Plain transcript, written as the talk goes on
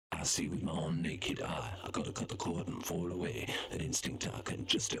I see with my own naked eye. I gotta cut the cord and fall away. An instinct I can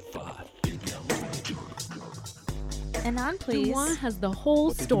justify. Baby, I'm gonna do it. And on, please. Dumois has the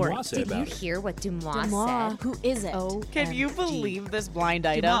whole story. Did you hear what Dumois said? Who is it? Can you believe this blind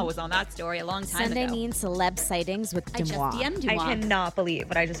item? Dumois was on that story a long time Sunday ago. means celeb sightings with I just Dumois. DM'd Dumois. I cannot believe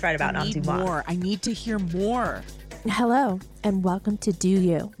what I just read about on Dumois. I need to hear more. Hello, and welcome to Do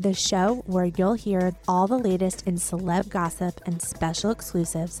You, the show where you'll hear all the latest in celeb gossip and special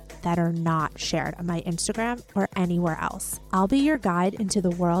exclusives that are not shared on my Instagram or anywhere else. I'll be your guide into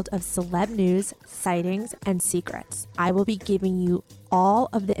the world of celeb news, sightings, and secrets. I will be giving you all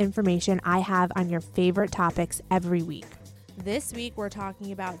of the information I have on your favorite topics every week. This week, we're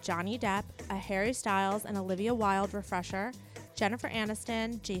talking about Johnny Depp, a Harry Styles and Olivia Wilde refresher, Jennifer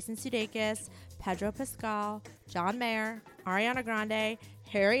Aniston, Jason Sudeikis, Pedro Pascal, John Mayer, Ariana Grande,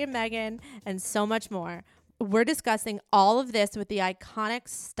 Harry and Meghan, and so much more. We're discussing all of this with the iconic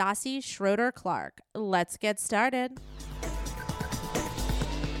Stassi Schroeder Clark. Let's get started.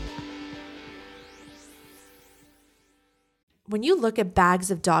 When you look at bags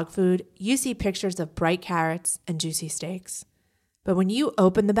of dog food, you see pictures of bright carrots and juicy steaks. But when you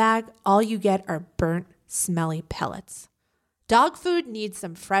open the bag, all you get are burnt, smelly pellets. Dog food needs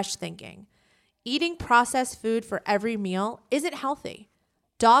some fresh thinking. Eating processed food for every meal isn't healthy.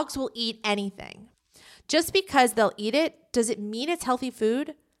 Dogs will eat anything. Just because they'll eat it, does it mean it's healthy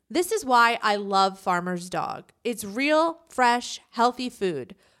food? This is why I love Farmer's Dog. It's real, fresh, healthy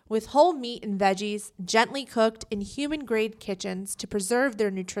food with whole meat and veggies, gently cooked in human-grade kitchens to preserve their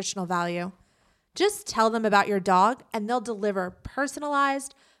nutritional value. Just tell them about your dog and they'll deliver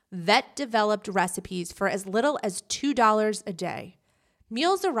personalized, vet-developed recipes for as little as $2 a day.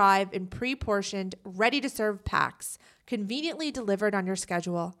 Meals arrive in pre-portioned, ready-to-serve packs, conveniently delivered on your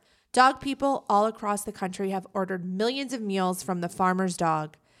schedule. Dog people all across the country have ordered millions of meals from the Farmer's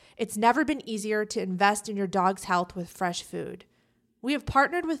Dog. It's never been easier to invest in your dog's health with fresh food. We have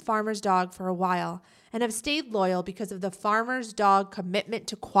partnered with Farmer's Dog for a while and have stayed loyal because of the Farmer's Dog commitment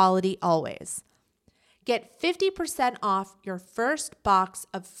to quality always. Get 50% off your first box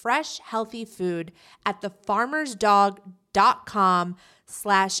of fresh, healthy food at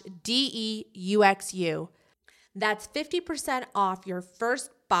thefarmersdog.com/DEUXU. That's 50% off your first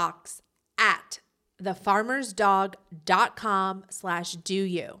box at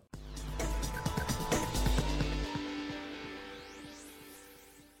thefarmersdog.com/DOYOU.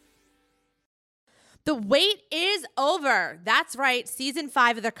 The wait is over. That's right. Season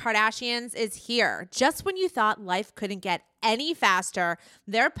 5 of The Kardashians is here. Just when you thought life couldn't get any faster,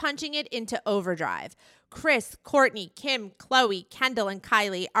 they're punching it into overdrive. Kris, Kourtney, Kim, Khloe, Kendall, and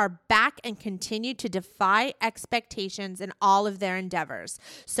Kylie are back and continue to defy expectations in all of their endeavors.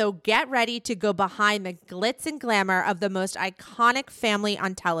 So get ready to go behind the glitz and glamour of the most iconic family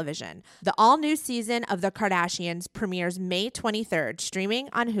on television. The all-new season of The Kardashians premieres May 23rd, streaming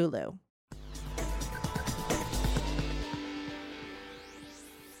on Hulu.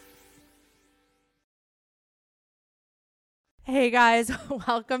 Hey guys,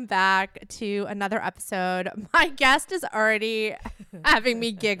 welcome back to another episode. My guest is already having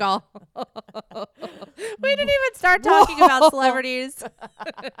me giggle. We didn't even start talking about celebrities.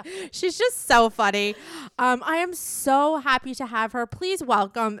 She's just so funny. I am so happy to have her. Please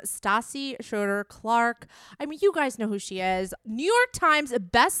welcome Stassi Schroeder Clark. I mean, you guys know who she is. New York Times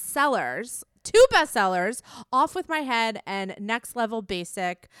bestsellers. 2 bestsellers, Off With My Head and Next Level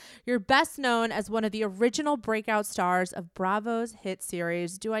Basic. You're best known as one of the original breakout stars of Bravo's hit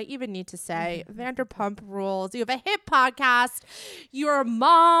series. Do I even need to say Vanderpump Rules? You have a hit podcast. You're a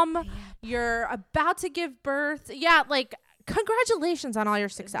mom. Yep. You're about to give birth. Yeah, like congratulations on all your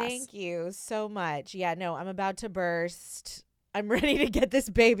success. Thank you so much. Yeah, no, I'm about to burst. I'm ready to get this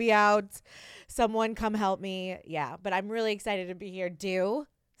baby out. Someone come help me. Yeah, but I'm really excited to be here.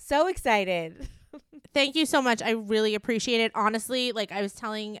 So excited. Thank you so much. I really appreciate it. Honestly, like I was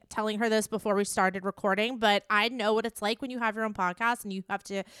telling her this before we started recording, but I know what it's like when you have your own podcast and you have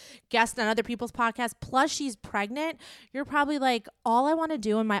to guest on other people's podcasts. Plus she's pregnant. You're probably like, all I want to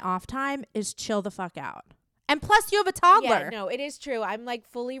do in my off time is chill the fuck out. And plus you have a toddler. Yeah, no, it is true. I'm like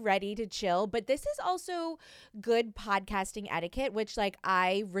fully ready to chill, but this is also good podcasting etiquette, which like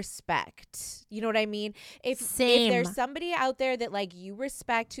I respect. You know what I mean? If there's somebody out there that like you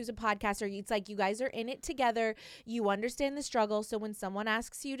respect who's a podcaster, it's like you guys are in it together. You understand the struggle. So when someone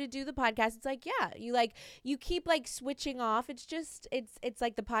asks you to do the podcast, it's like, yeah, you keep like switching off. It's just it's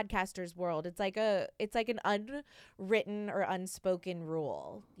like the podcaster's world. It's like an unwritten or unspoken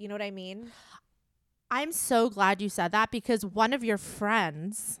rule. You know what I mean? I'm so glad you said that because one of your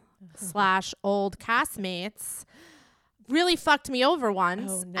friends / old castmates really fucked me over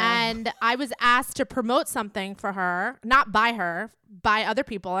once. Oh, no. And I was asked to promote something for her, not by her, by other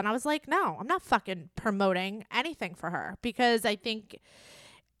people. And I was like, no, I'm not fucking promoting anything for her, because I think,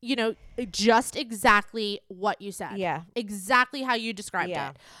 you know, just exactly what you said. Yeah. Exactly how you described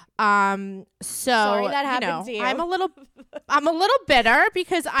it. So sorry that happened to you. I'm a little bitter,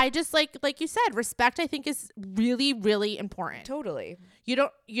 because I just like you said, respect I think is really, really important. Totally. You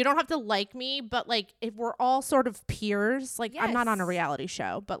don't have to like me, but like if we're all sort of peers, like I'm not on a reality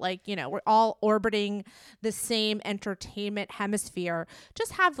show, but like, you know, we're all orbiting the same entertainment hemisphere.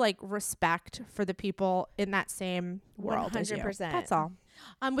 Just have like respect for the people in that same world as you. 100%. That's all.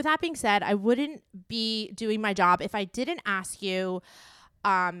 With that being said, I wouldn't be doing my job if I didn't ask you,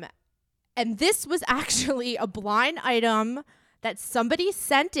 and this was actually a blind item that somebody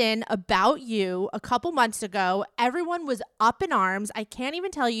sent in about you a couple months ago. Everyone was up in arms. I can't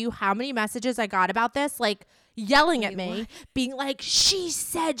even tell you how many messages I got about this, like yelling at me, being like, she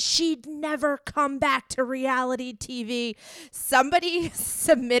said she'd never come back to reality TV. Somebody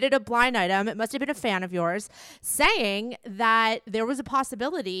submitted a blind item, it must have been a fan of yours, saying that there was a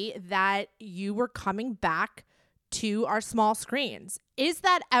possibility that you were coming back to our small screens. Is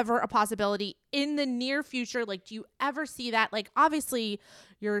that ever a possibility in the near future? Like, do you ever see that? Like, obviously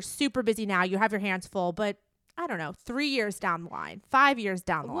you're super busy now, you have your hands full, but I don't know, 3 years down the line, 5 years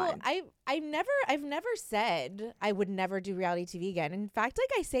down the line. I've never said I would never do reality TV again. In fact,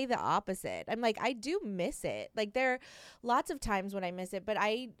 like I say the opposite. I'm like, I do miss it. Like there are lots of times when I miss it, but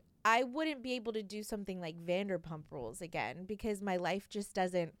I wouldn't be able to do something like Vanderpump Rules again, because my life just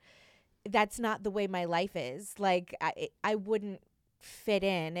doesn't, that's not the way my life is. Like I wouldn't fit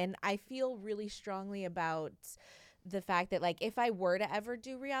in. And I feel really strongly about the fact that like if I were to ever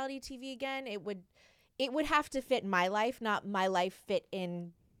do reality TV again, it would have to fit my life, not my life fit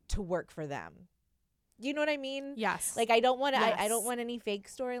in to work for them. You know what I mean? Yes. Like I don't want to. Yes. I don't want any fake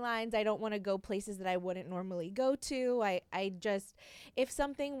storylines. I don't want to go places that I wouldn't normally go to. I just, if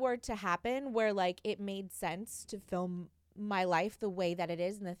something were to happen where like it made sense to film my life the way that it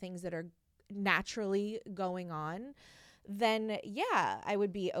is and the things that are naturally going on, then yeah, I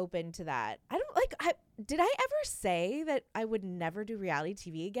would be open to that. Did I ever say that I would never do reality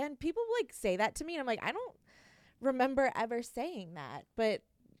TV again? People like say that to me, and I'm like, I don't remember ever saying that. But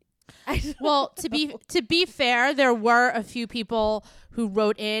well, to be fair, there were a few people who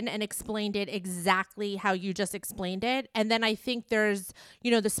wrote in and explained it exactly how you just explained it, and then I think there's,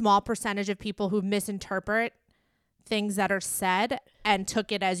 you know, the small percentage of people who misinterpret things that are said and took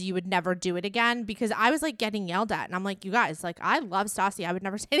it as you would never do it again, because I was like getting yelled at and I'm like, you guys, like I love Stassi, I would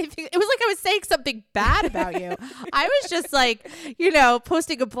never say anything. It was like I was saying something bad about you. I was just like, you know,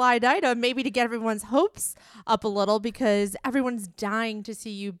 posting a blind item maybe to get everyone's hopes up a little, because everyone's dying to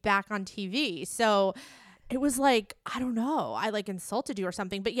see you back on TV. So it was like, I don't know, I like insulted you or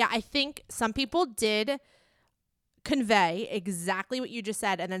something. But yeah, I think some people did convey exactly what you just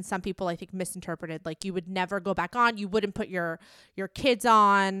said, and then some people I think misinterpreted, like you would never go back on, you wouldn't put your kids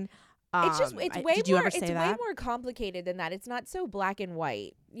on. It's way more complicated than that. It's not so black and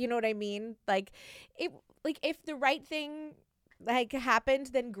white. You know what I mean? Like if the right thing like happened,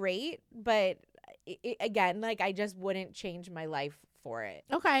 then great, but again, like I just wouldn't change my life for it.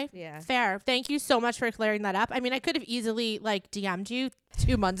 Okay. Yeah. Fair. Thank you so much for clearing that up. I mean, I could have easily like DM'd you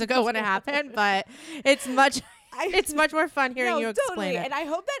 2 months ago when it happened, but it's much more fun hearing you explain it. And I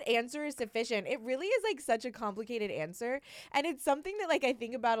hope that answer is sufficient. It really is like such a complicated answer. And it's something that like I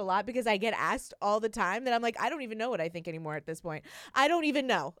think about a lot, because I get asked all the time that I'm like, I don't even know what I think anymore at this point. I don't even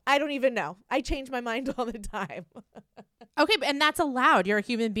know. I change my mind all the time. Okay, and that's allowed. You're a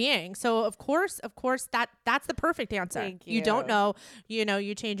human being. So of course that's the perfect answer. Thank you. You don't know,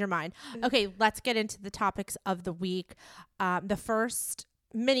 you change your mind. Okay, let's get into the topics of the week. The first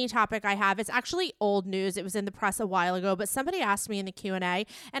mini topic I have, it's actually old news. It was in the press a while ago, but somebody asked me in the Q&A,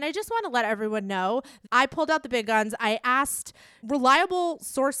 and I just want to let everyone know, I pulled out the big guns. I asked reliable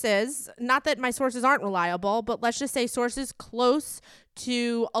sources, not that my sources aren't reliable, but let's just say sources close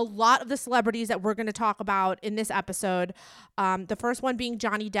to a lot of the celebrities that we're going to talk about in this episode. The first one being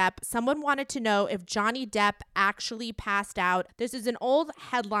Johnny Depp. Someone wanted to know if Johnny Depp actually passed out. This is an old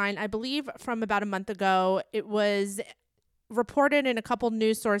headline, I believe from about a month ago. It was reported in a couple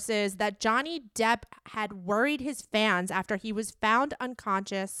news sources that Johnny Depp had worried his fans after he was found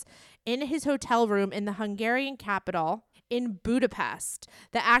unconscious in his hotel room in the Hungarian capital in Budapest.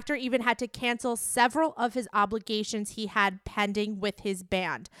 The actor even had to cancel several of his obligations he had pending with his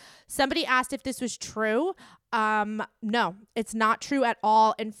band. Somebody asked if this was true. No, it's not true at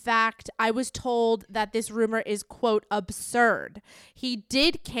all. In fact, I was told that this rumor is, quote, absurd. He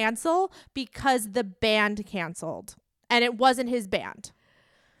did cancel because the band canceled. and it wasn't his band.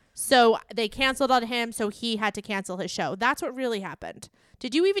 So they canceled on him, so he had to cancel his show. That's what really happened.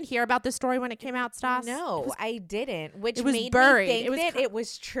 Did you even hear about this story when it came out, Stas? No, I didn't, which it was made buried. me think that it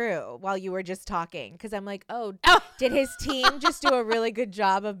was true while you were just talking. Because I'm like, did his team just do a really good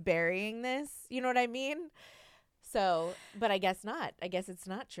job of burying this? You know what I mean? So, but I guess not. I guess it's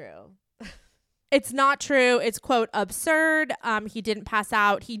not true. It's not true. It's, quote, absurd. He didn't pass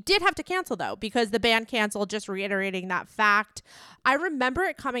out. He did have to cancel, though, because the band canceled, just reiterating that fact. I remember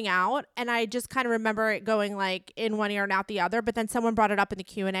it coming out, and I just kind of remember it going, like, in one ear and out the other. But then someone brought it up in the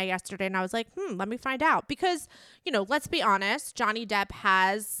Q&A yesterday, and I was like, let me find out. Because, you know, let's be honest, Johnny Depp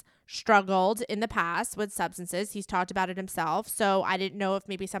has struggled in the past with substances. He's talked about it himself. So I didn't know if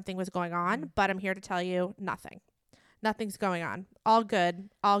maybe something was going on, but I'm here to tell you nothing. Nothing's going on. All good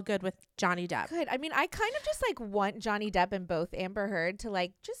with Johnny Depp. Good. I mean, I kind of just like want Johnny Depp and both Amber Heard to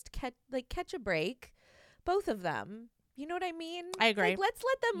like just catch a break, both of them. You know what I mean? I agree. Like, let's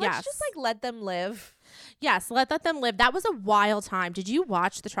just like let them live. Yes, let them live. That was a wild time. Did you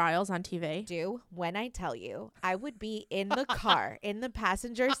watch the trials on TV? When I tell you, I would be in the car, in the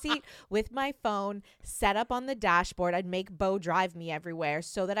passenger seat with my phone set up on the dashboard. I'd make Bo drive me everywhere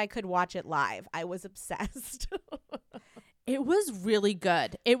so that I could watch it live. I was obsessed. It was really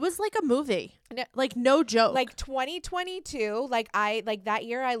good. It was like a movie. Like, no joke. Like 2022, like that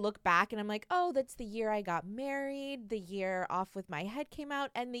year I look back and I'm like, oh, that's the year I got married, the year Off With My Head came out,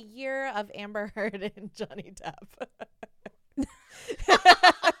 and the year of Amber Heard and Johnny Depp.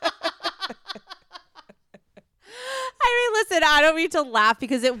 I mean, listen, I don't mean to laugh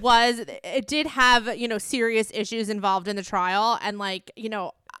because it did have, you know, serious issues involved in the trial. And like, you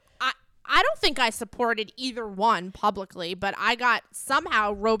know, I don't think I supported either one publicly, but I got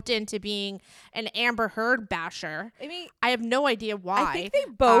somehow roped into being an Amber Heard basher. I mean, I have no idea why. I think they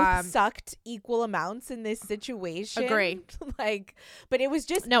both sucked equal amounts in this situation. Agree. But it was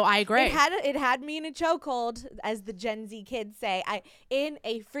just no. I agree. It had me in a chokehold, as the Gen Z kids say. In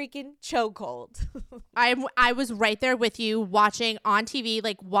a freaking chokehold. I was right there with you, watching on TV,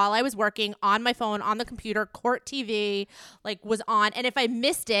 like while I was working on my phone on the computer. Court TV like was on, and if I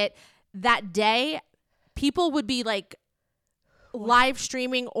missed it that day, people would be like live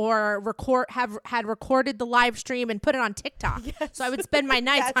streaming or had recorded the live stream and put it on TikTok. Yes. So I would spend my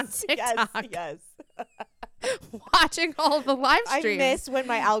nights on TikTok. Yes. Watching all of the live streams. I miss when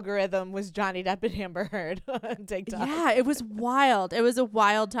my algorithm was Johnny Depp and Amber Heard on TikTok. Yeah, it was wild. It was a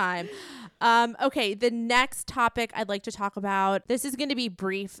wild time. Okay, the next topic I'd like to talk about, this is going to be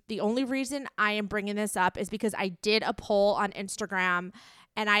brief. The only reason I am bringing this up is because I did a poll on Instagram,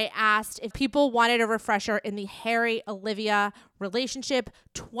 and I asked if people wanted a refresher in the Harry-Olivia relationship.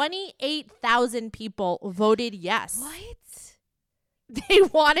 28,000 people voted yes. What? They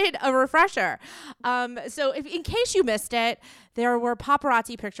wanted a refresher. So in case you missed it, there were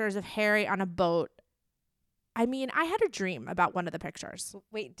paparazzi pictures of Harry on a boat. I mean, I had a dream about one of the pictures.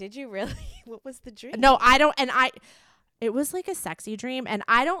 Wait, did you really? What was the dream? No, I don't. It was like a sexy dream. And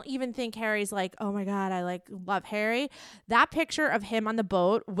I don't even think Harry's like, oh my God, I like love Harry. That picture of him on the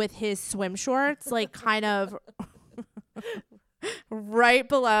boat with his swim shorts, like kind of right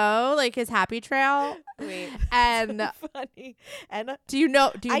below like his happy trail. Wait, and so funny. And do you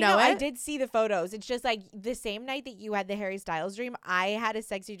know it? I did see the photos. It's just like the same night that you had the Harry Styles dream, I had a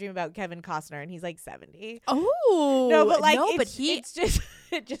sexy dream about Kevin Costner, and he's like 70. Oh no, but like it's just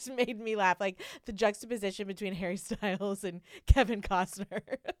it just made me laugh, like the juxtaposition between Harry Styles and Kevin Costner.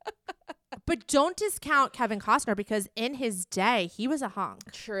 But don't discount Kevin Costner, because in his day he was a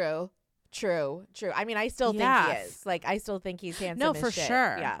hunk. True. I mean, I still think he is. Like, I still think he's handsome. No, as for shit.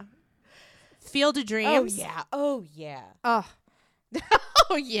 sure. Yeah. Field of Dreams. Oh yeah. Oh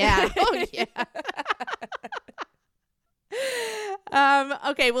yeah.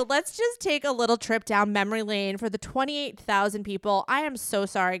 Okay, well, let's just take a little trip down memory lane for the 28,000 people. I am so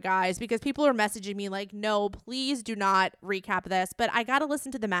sorry, guys, because people are messaging me like, no, please do not recap this. But I got to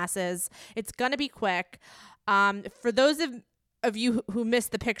listen to the masses. It's going to be quick. For those of you who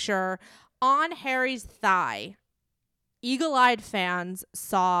missed the picture, on Harry's thigh, eagle-eyed fans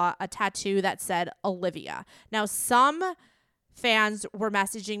saw a tattoo that said Olivia. Now, some fans were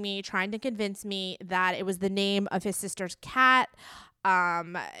messaging me trying to convince me that it was the name of his sister's cat,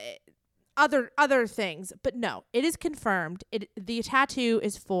 other things, but no, it is confirmed. The tattoo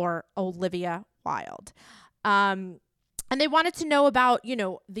is for Olivia Wilde. And they wanted to know about, you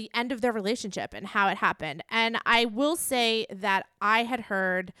know, the end of their relationship and how it happened. And I will say that I had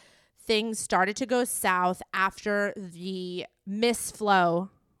heard things started to go south after the Miss Flo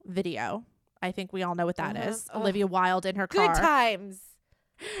video. I think we all know what that is. Olivia Wilde in her car. Good times.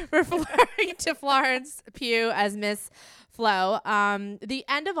 referring to Florence Pugh as Miss Flo. The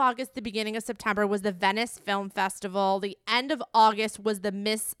end of August, the beginning of September was the Venice Film Festival. The end of August was the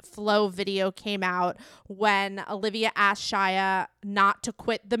Miss Flo video came out when Olivia asked Shia not to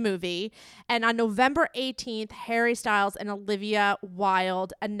quit the movie. And on November 18th, Harry Styles and Olivia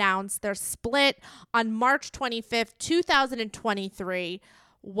Wilde announced their split. On March 25th, 2023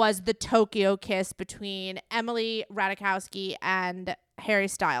 was the Tokyo kiss between Emily Ratajkowski and Harry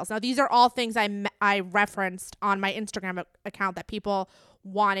Styles. Now, these are all things I referenced on my Instagram account that people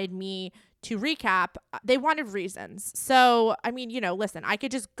wanted me to recap. They wanted reasons. So, I mean, listen, I could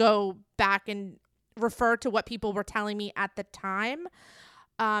just go back and refer to what people were telling me at the time.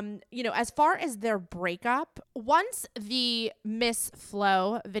 As far as their breakup, once the Miss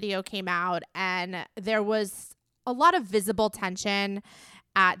Flo video came out and there was a lot of visible tension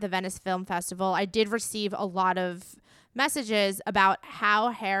at the Venice Film Festival, I did receive a lot of messages about how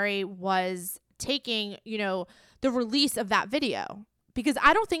Harry was taking, the release of that video, because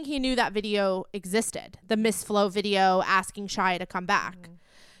I don't think he knew that video existed, the Miss Flo video asking Shia to come back.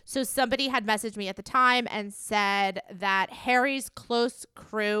 So somebody had messaged me at the time and said that Harry's close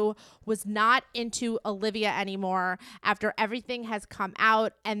crew was not into Olivia anymore after everything has come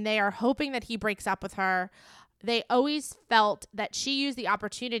out, and they are hoping that he breaks up with her. They always felt that she used the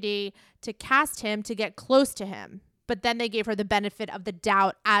opportunity to cast him to get close to him, but then they gave her the benefit of the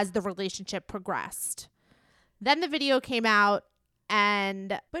doubt as the relationship progressed. Then the video came out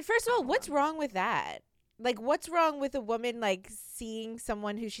But first of all, what's wrong with that? Like, what's wrong with a woman, like, seeing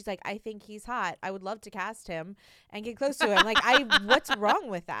someone who she's like, I think he's hot, I would love to cast him and get close to him. Like, what's wrong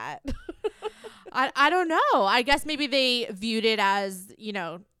with that? I don't know. I guess maybe they viewed it as,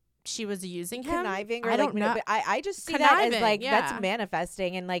 she was using him. Conniving, or I don't know. But I just see Conniving, that as like, yeah. that's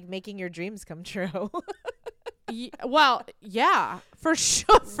manifesting and like making your dreams come true. Well, yeah, for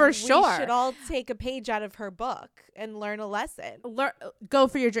sure. We should all take a page out of her book and learn a lesson. Go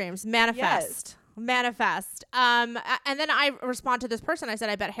for your dreams. Manifest. Yes. Manifest. And then I respond to this person. I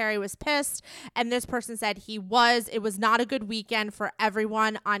said, I bet Harry was pissed. And this person said it was not a good weekend for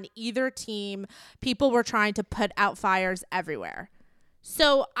everyone on either team. People were trying to put out fires everywhere.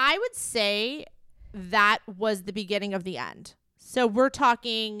 So I would say that was the beginning of the end. So we're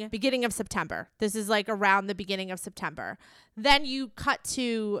talking beginning of September. This is like around the beginning of September. Then you cut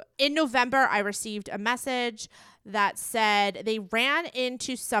to, in November, I received a message that said they ran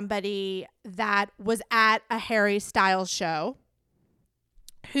into somebody that was at a Harry Styles show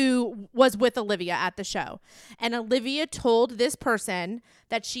who was with Olivia at the show. And Olivia told this person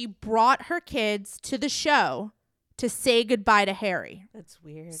that she brought her kids to the show to say goodbye to Harry. That's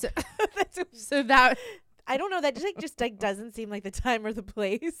weird. So that... I don't know. That just doesn't seem like the time or the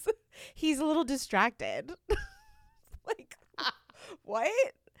place. He's a little distracted. Like, what?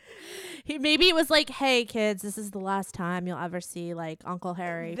 Maybe it was like, hey kids, this is the last time you'll ever see like Uncle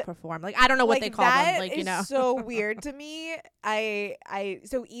Harry perform. Like, I don't know what they call them. Like, is so weird to me.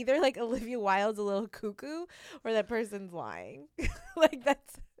 So either like Olivia Wilde's a little cuckoo or that person's lying. Like,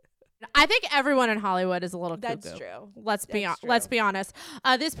 I think everyone in Hollywood is a little cuckoo. That's true. Let's be honest.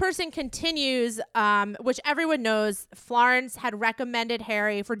 This person continues, which everyone knows. Florence had recommended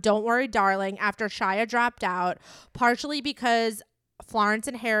Harry for Don't Worry, Darling after Shia dropped out, partially because Florence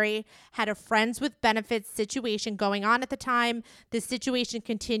and Harry had a friends with benefits situation going on at the time. This situation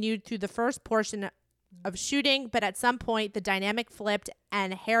continued through the first portion of shooting, but at some point the dynamic flipped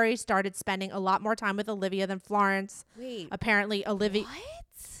and Harry started spending a lot more time with Olivia than Florence. Wait. Apparently Olivia... What?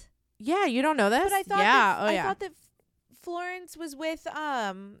 Yeah, you don't know this? But I thought I thought that Florence was with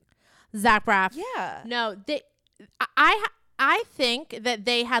Zach Braff. Yeah. No, I think that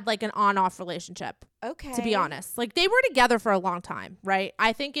they had like an on-off relationship. Okay. To be honest. Like, they were together for a long time, right?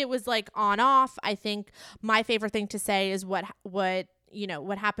 I think it was like on-off. I think my favorite thing to say is what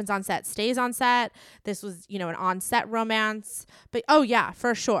happens on set stays on set. This was, an on-set romance. But, oh, yeah,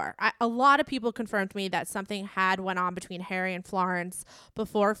 for sure. A lot of people confirmed to me that something had went on between Harry and Florence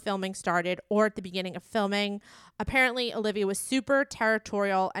before filming started or at the beginning of filming. Apparently, Olivia was super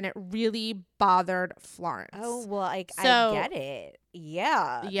territorial, and it really bothered Florence. Oh, well, I get it.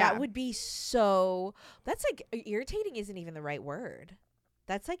 Yeah. Yeah. That would be so... That's like... Irritating isn't even the right word.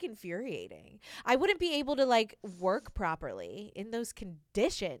 That's like infuriating. I wouldn't be able to like work properly in those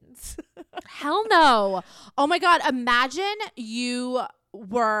conditions. Hell no. Oh my God. Imagine you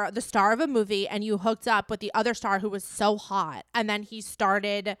were the star of a movie and you hooked up with the other star who was so hot, and then he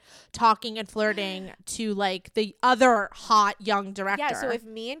started talking and flirting to like the other hot young director. Yeah, so if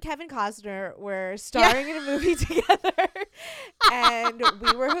me and Kevin Costner were starring in a movie together and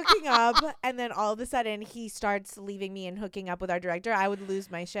we were hooking up, and then all of a sudden he starts leaving me and hooking up with our director, I would lose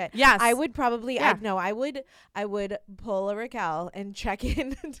my shit. Yes. I would probably I would pull a Raquel and check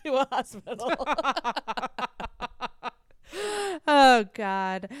in to a hospital. Oh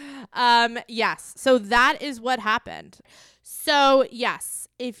God. Yes. So that is what happened. So yes,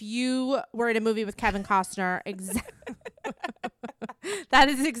 if you were in a movie with Kevin Costner, that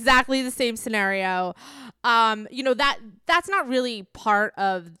is exactly the same scenario. That's not really part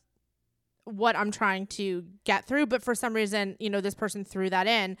of what I'm trying to get through, but for some reason, this person threw that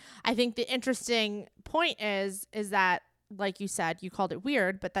in. I think the interesting point is that, like you said, you called it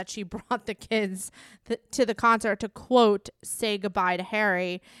weird, but that she brought the kids to the concert to, quote, say goodbye to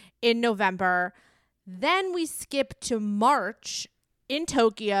Harry in November. Then we skip to March in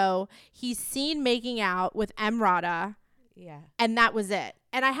Tokyo. He's seen making out with Emrata. Yeah. And that was it.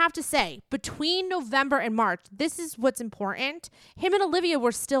 And I have to say, between November and March, this is what's important. Him and Olivia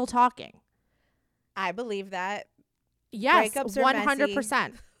were still talking. I believe that. Yes, breakups are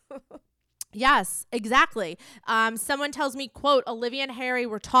 100%. Yes, exactly. Someone tells me, quote, Olivia and Harry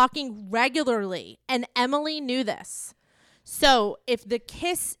were talking regularly, and Emily knew this. So if the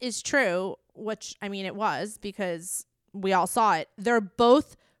kiss is true, which, I mean, it was because we all saw it, they're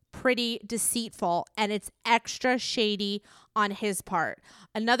both pretty deceitful, and it's extra shady on his part.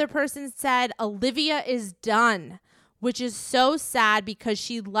 Another person said Olivia is done, which is so sad because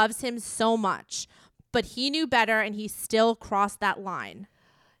she loves him so much. But he knew better, and he still crossed that line.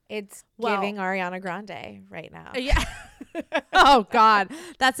 It's giving Ariana Grande right now. Yeah. Oh, God.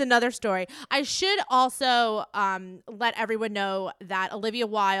 That's another story. I should also let everyone know that Olivia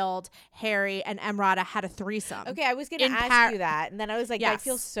Wilde, Harry, and Emrata had a threesome. Okay, I was going to ask you that. And then I was like, yes. I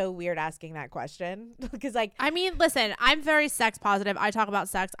feel so weird asking that question. Because, like, I mean, listen, I'm very sex positive. I talk about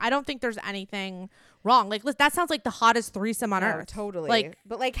sex. I don't think there's anything wrong. Like, that sounds like the hottest threesome on earth. Totally. Like,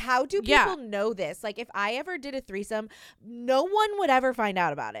 but like, how do people know this? Like, if I ever did a threesome, no one would ever find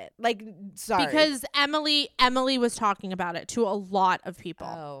out about it. Like, sorry. Because Emily was talking about it to a lot of people.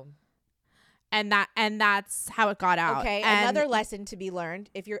 Oh. And that's how it got out. Okay, and another lesson to be learned.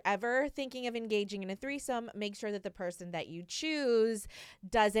 If you're ever thinking of engaging in a threesome, make sure that the person that you choose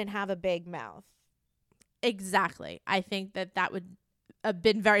doesn't have a big mouth. Exactly. I think that would have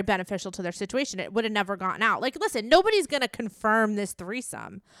been very beneficial to their situation. It would have never gotten out. Like, listen, nobody's going to confirm this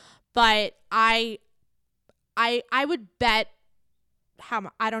threesome, but I would bet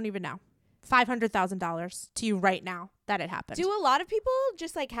I don't even know. $500,000 to you right now that it happened. Do a lot of people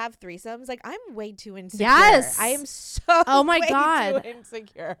just like have threesomes? Like, I'm way too insecure. Yes. I am so oh my way God. too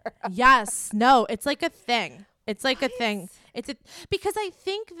insecure. Yes. No, it's like a thing. It's like a thing. Because I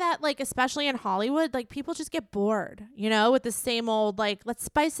think that, like, especially in Hollywood, like, people just get bored, with the same old, like, let's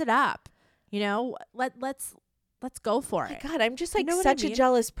spice it up, let's go for it. God, I'm just like such a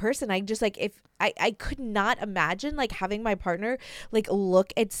jealous person. I just like, if I could not imagine like having my partner like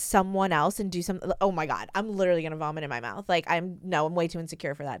look at someone else and do something. Oh my God, I'm literally gonna vomit in my mouth. Like, I'm way too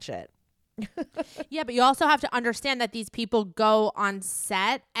insecure for that shit. Yeah, but you also have to understand that these people go on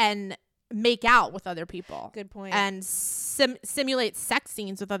set and make out with other people. Good point. And simulate sex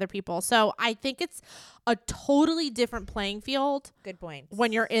scenes with other people. So I think it's a totally different playing field. Good point.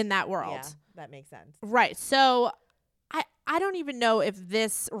 When you're in that world. Yeah, that makes sense. Right. So I don't even know if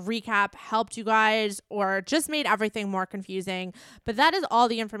this recap helped you guys or just made everything more confusing, but that is all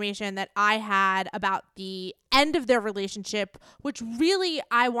the information that I had about the end of their relationship, which really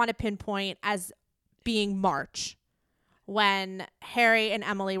I want to pinpoint as being March. When Harry and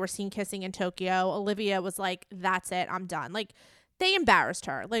Emily were seen kissing in Tokyo, Olivia was like, that's it, I'm done. Like, they embarrassed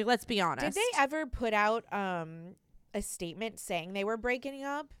her. Like, let's be honest. Did they ever put out a statement saying they were breaking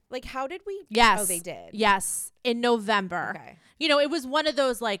up? Like, how did we? Yes. Oh, they did. Yes. In November. Okay. It was one of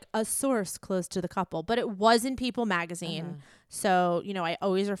those, like, a source close to the couple, but it was in People Magazine. So, I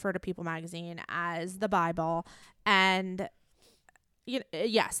always refer to People Magazine as the Bible. And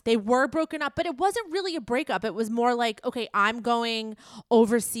yes, they were broken up, but it wasn't really a breakup. It was more like, okay, I'm going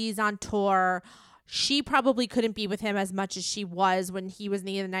overseas on tour. She probably couldn't be with him as much as she was when he was in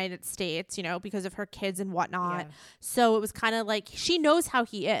the United States, because of her kids and whatnot. Yeah. So it was kind of like, she knows how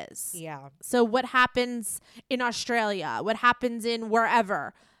he is. Yeah. So what happens in Australia, what happens in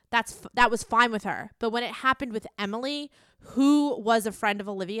wherever, that was fine with her. But when it happened with Emily, who was a friend of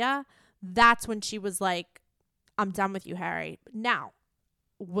Olivia, that's when she was like, I'm done with you, Harry. Now,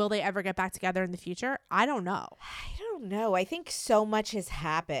 will they ever get back together in the future? I don't know. I think so much has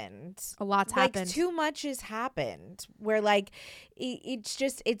happened. A lot's happened. Too much has happened where like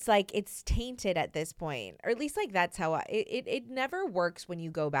it's like it's tainted at this point, or at least like that's how it never works when you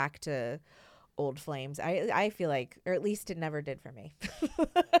go back to old flames. I feel like, or at least it never did for me.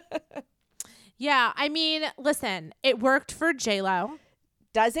 Yeah, I mean, listen, it worked for J-Lo.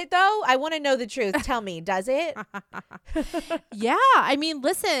 Does it though? I want to know the truth. Tell me, does it? Yeah, I mean,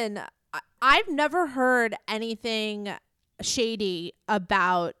 listen, I've never heard anything shady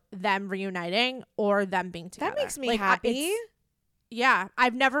about them reuniting or them being together. That makes me happy. Yeah,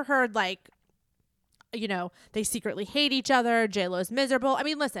 I've never heard like, you know, they secretly hate each other. J-Lo's miserable. I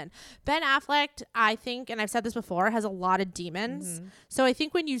mean, listen, Ben Affleck, I think, and I've said this before, has a lot of demons. Mm-hmm. So I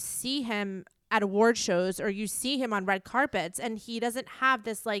think when you see him at award shows or you see him on red carpets and he doesn't have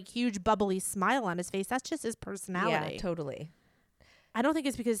this like huge bubbly smile on his face, that's just his personality. Yeah, totally. I don't think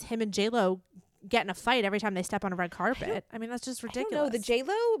it's because him and J-Lo get in a fight every time they step on a red carpet. I mean, that's just ridiculous. I don't know. The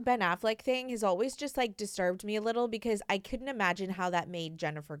J-Lo Ben Affleck thing has always just like disturbed me a little because I couldn't imagine how that made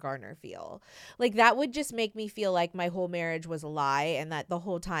Jennifer Garner feel. Like that would just make me feel like my whole marriage was a lie and that the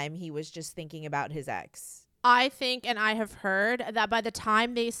whole time he was just thinking about his ex. I think, and I have heard that by the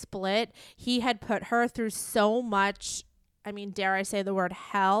time they split, he had put her through so much, I mean, dare I say the word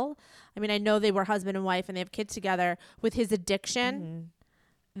hell? I mean, I know they were husband and wife and they have kids together with his addiction,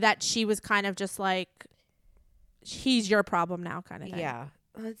 that she was kind of just like, he's your problem now kind of thing. Yeah.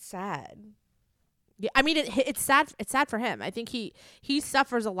 That's sad. Yeah, I mean, it's sad. It's sad for him. I think he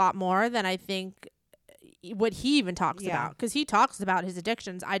suffers a lot more than I think what he even talks about, because he talks about his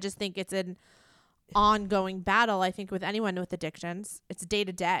addictions. I just think it's an ongoing battle. I think with anyone with addictions, it's day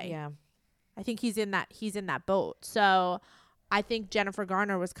to day. Yeah, I think he's in that boat. So I think Jennifer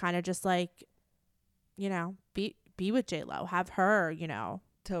Garner was kind of just like, you know, be with J-Lo, have her, you know,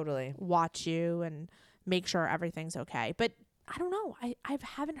 totally watch you and make sure everything's okay. But I don't know. I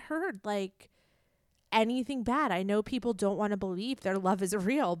haven't heard like anything bad. I know people don't want to believe their love is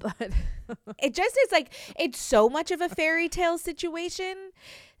real, but it just is like, it's so much of a fairy tale situation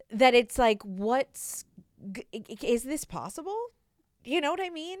that it's like, is this possible? You know what I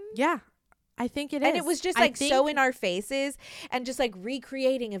mean? Yeah, I think it is. And it was just like so in our faces and just like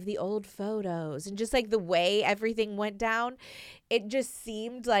recreating of the old photos and just like the way everything went down. It just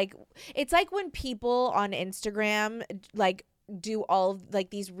seemed like, it's like when people on Instagram like do all like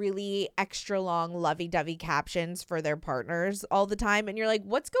these really extra long lovey-dovey captions for their partners all the time, and you're like,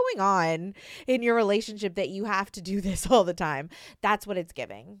 what's going on in your relationship that you have to do this all the time? That's what it's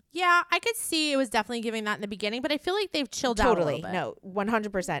giving. Yeah, I could see it was definitely giving that in the beginning, but I feel like they've chilled out a little bit. No,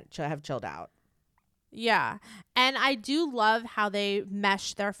 100% have chilled out. Yeah, and I do love how they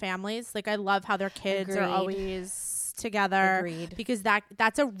mesh their families. Like I love how their kids are always together. Agreed. Because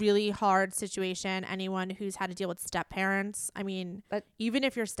that's a really hard situation. Anyone who's had to deal with step parents, I mean, even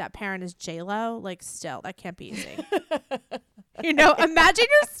if your step parent is J-Lo, like still that can't be easy. You know, imagine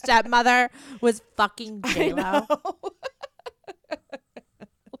your stepmother was fucking J-Lo.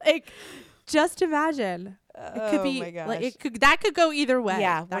 Like just imagine. It could be, my gosh. like that could go either way.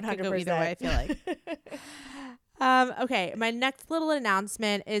 Yeah, that 100%. could go either way, I feel like. Okay, my next little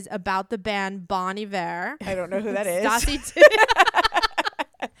announcement is about the band Bon Iver. I don't know who that is.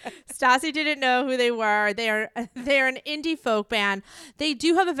 Stassi didn't know who they were. They're an indie folk band. They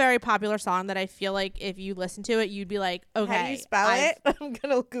do have a very popular song that I feel like if you listen to it, you'd be like, okay. How do you spell it? I'm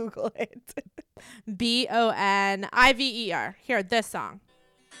gonna Google it. Boniver. Here, this song.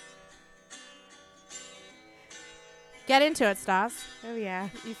 Get into it, Stas. Oh yeah,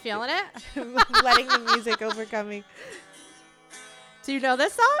 you feeling it? I'm letting the music overcome me. Do you know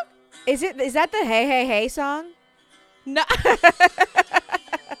this song? Is that the Hey Hey Hey song? No.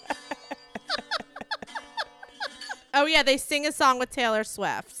 Oh yeah, they sing a song with Taylor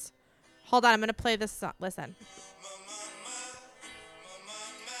Swift. Hold on, I'm gonna play this song. Listen.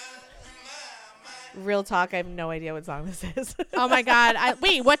 Real talk, I have no idea what song this is. Oh my god! I'm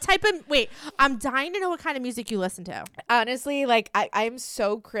dying to know what kind of music you listen to. Honestly, like I'm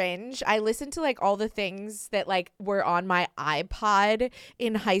so cringe. I listen to like all the things that like were on my iPod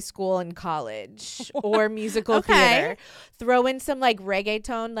in high school and college or musical theater. Throw in some like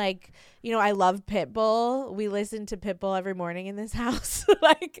reggaeton, like, you know, I love Pitbull. We listen to Pitbull every morning in this house.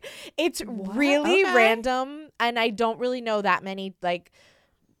 Like it's really random, and I don't really know that many like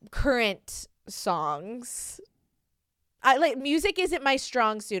current songs. I like music isn't my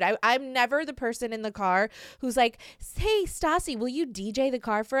strong suit. I'm never the person in the car who's like, hey Stassi, will you DJ the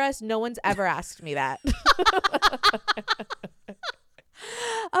car for us? No one's ever asked me that.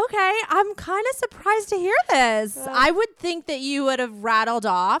 Okay, I'm kind of surprised to hear this. I would think that you would have rattled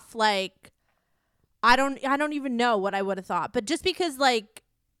off like I don't even know what I would have thought. But just because like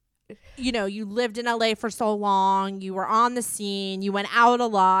you lived in LA for so long, you were on the scene, you went out a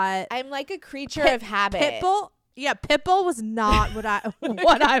lot. I'm like a creature of habit. Pitbull was not what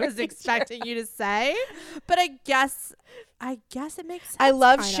I was expecting you to say. But I guess it makes sense. I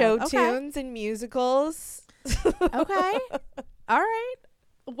love show tunes and musicals. Okay. All right.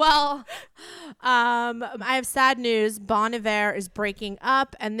 Well, I have sad news. Bon Iver is breaking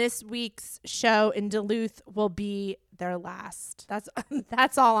up, and this week's show in Duluth will be their last.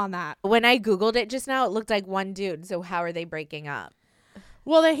 That's all on that. When I Googled it just now, it looked like one dude. So how are they breaking up?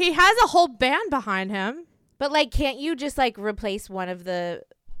 Well, he has a whole band behind him. But like, can't you just like replace one of the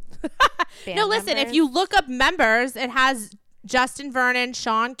band No, listen, members? if you look up members, it has Justin Vernon,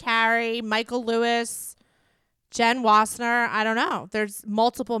 Sean Carey, Michael Lewis, Jen Wassner. I don't know. There's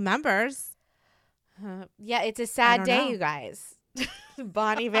multiple members. Yeah, it's a sad day, you guys.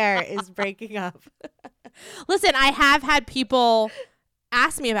 Bon Iver is breaking up. Listen, I have had people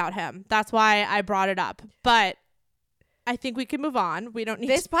ask me about him. That's why I brought it up. But I think we can move on. We don't need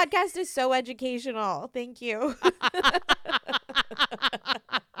this podcast is so educational. Thank you.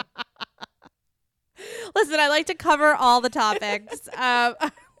 Listen, I like to cover all the topics.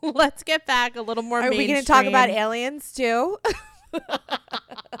 Let's get back a little more Are we going to talk about aliens too?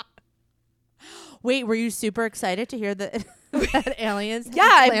 Wait, were you super excited to hear that aliens? Yeah,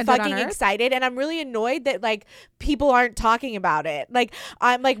 I'm fucking excited, and I'm really annoyed that like people aren't talking about it. Like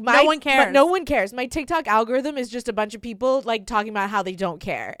I'm like no one cares. No one cares. My TikTok algorithm is just a bunch of people like talking about how they don't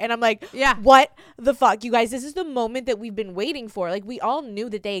care, and I'm like, yeah, what the fuck, you guys? This is the moment that we've been waiting for. Like we all knew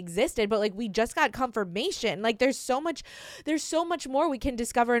that they existed, but like we just got confirmation. Like there's so much more we can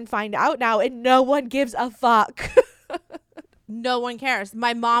discover and find out now, and no one gives a fuck. No one cares.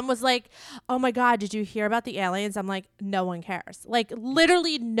 My mom was like, oh my God, did you hear about the aliens? I'm like, no one cares. Like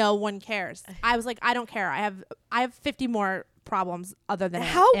literally no one cares. I was like, I don't care. I have 50 more problems other than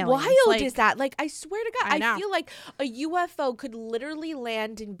how aliens. Wild is that? Like I swear to God, I feel like a UFO could literally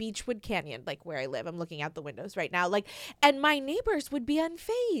land in Beechwood Canyon, like where I live. I'm looking out the windows right now. Like, and my neighbors would be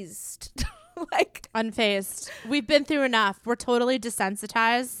unfazed. Like unfazed. We've been through enough. We're totally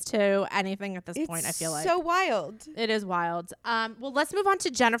desensitized to anything at this point, I feel like. So wild. It is wild. Well, let's move on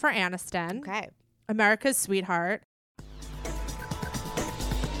to Jennifer Aniston. Okay. America's sweetheart.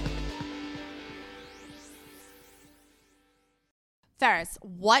 Ferris,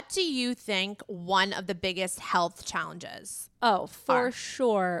 what do you think one of the biggest health challenges? Oh, for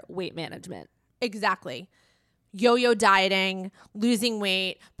sure, weight management. Exactly. Yo-yo dieting, losing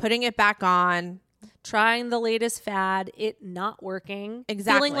weight, putting it back on, trying the latest fad, it not working.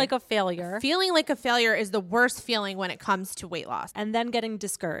 Exactly. Feeling like a failure. Feeling like a failure is the worst feeling when it comes to weight loss. And then getting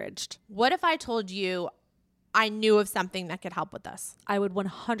discouraged. What if I told you I knew of something that could help with this? I would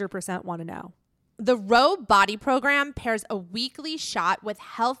 100% want to know. The Row Body Program pairs a weekly shot with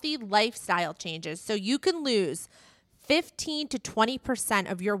healthy lifestyle changes so you can lose 15 to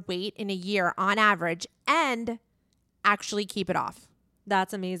 20% of your weight in a year on average and actually keep it off.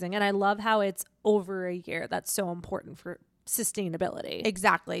 That's amazing. And I love how it's over a year. That's so important for sustainability.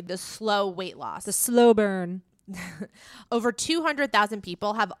 Exactly. The slow weight loss. The slow burn. Over 200,000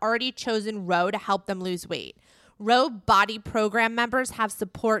 people have already chosen Row to help them lose weight. Row Body Program members have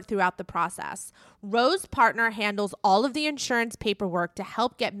support throughout the process. Row's partner handles all of the insurance paperwork to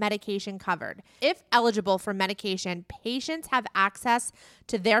help get medication covered. If eligible for medication, patients have access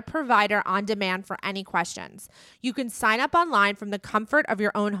to their provider on demand for any questions. You can sign up online from the comfort of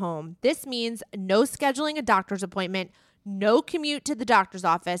your own home. This means no scheduling a doctor's appointment, no commute to the doctor's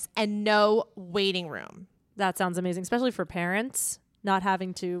office, and no waiting room. That sounds amazing, especially for parents not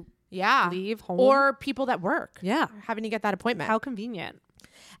having to leave home. Or people that work. Yeah. Having to get that appointment. How convenient.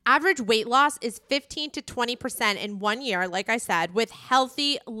 Average weight loss is 15 to 20% in 1 year, like I said, with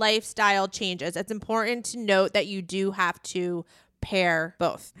healthy lifestyle changes. It's important to note that you do have to pair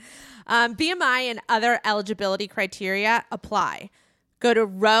both. BMI and other eligibility criteria apply. Go to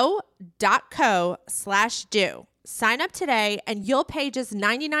row.co/do. Sign up today and you'll pay just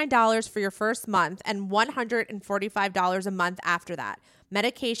 $99 for your first month and $145 a month after that.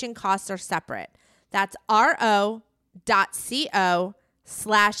 Medication costs are separate. That's ro.co/DEUX.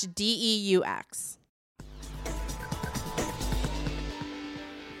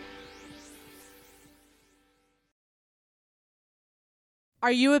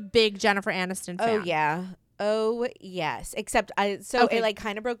 Are you a big Jennifer Aniston fan? Oh, yeah. Oh, yes. Except it like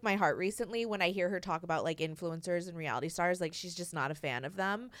kind of broke my heart recently when I hear her talk about like influencers and reality stars. Like she's just not a fan of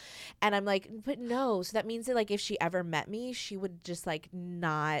them. And I'm like, but no. So that means that like if she ever met me, she would just like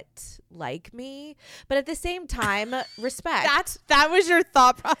not like me. But at the same time, respect. That was your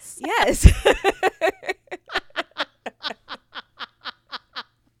thought process. Yes.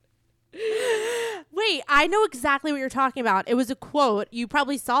 Wait, I know exactly what you're talking about. It was a quote. You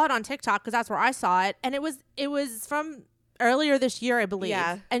probably saw it on TikTok because that's where I saw it. And it was from earlier this year, I believe.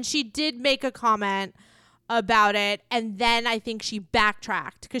 Yeah. And she did make a comment about it. And then I think she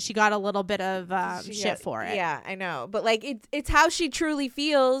backtracked because she got a little bit of shit for it. Yeah, I know. But like it's how she truly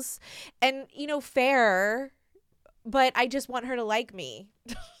feels. And, you know, fair. But I just want her to like me.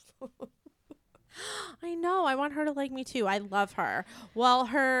 I know. I want her to like me too. I love her. Well,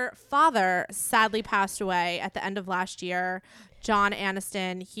 her father sadly passed away at the end of last year. John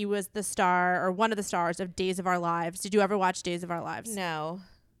Aniston. He was the star or one of the stars of Days of Our Lives. Did you ever watch Days of Our Lives? No.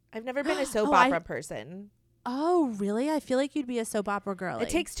 I've never been a soap opera person. Oh, really? I feel like you'd be a soap opera girl. It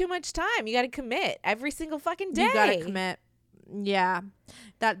takes too much time. You got to commit every single fucking day. You got to commit. Yeah,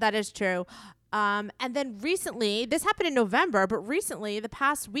 that is true. And then recently, this happened in November, but recently, the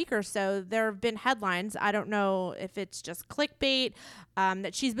past week or so, there have been headlines. I don't know if it's just clickbait,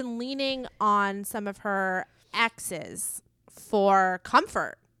 that she's been leaning on some of her exes for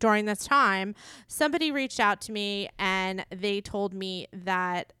comfort during this time. Somebody reached out to me and they told me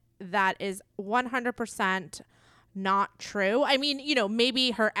that is 100% not true. I mean, you know,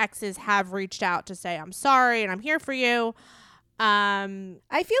 maybe her exes have reached out to say, I'm sorry and I'm here for you.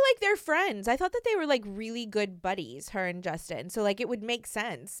 I feel like they're friends. I thought that they were like really good buddies, her and Justin. So like it would make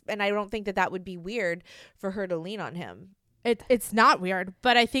sense. And I don't think that would be weird for her to lean on him. It's not weird,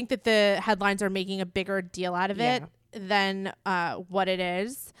 but I think that the headlines are making a bigger deal out of it than what it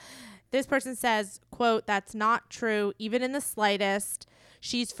is. This person says, quote, "That's not true, even in the slightest.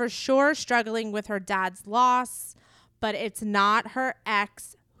 She's for sure struggling with her dad's loss, but it's not her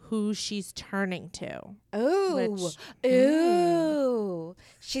ex who she's turning to." Ooh.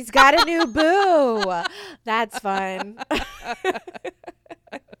 She's got a new boo. That's fun.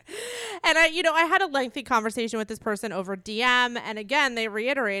 And I had a lengthy conversation with this person over DM, and again, they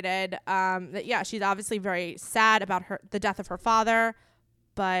reiterated that she's obviously very sad about the death of her father,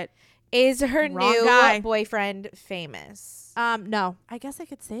 but is her new boyfriend famous? No, I guess I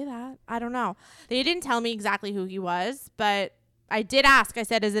could say that. I don't know. They didn't tell me exactly who he was, but I did ask. I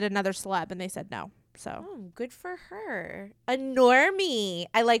said, "Is it another celeb?" And they said no. So good for her. A normie.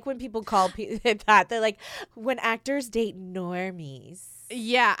 I like when people call it that. They're like, when actors date normies.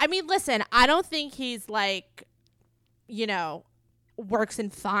 Yeah. I mean, listen, I don't think he's like, works in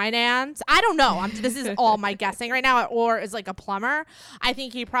finance. I don't know. This is all my guessing right now, or is like a plumber. I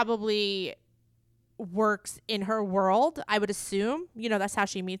think he probably works in her world, I would assume. That's how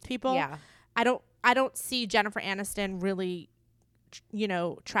she meets people. Yeah. I don't see Jennifer Aniston really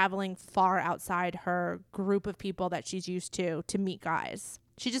traveling far outside her group of people that she's used to meet guys.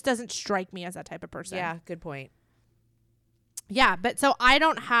 She just doesn't strike me as that type of person. Yeah, good point. Yeah, but so I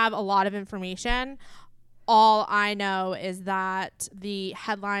don't have a lot of information. All I know is that the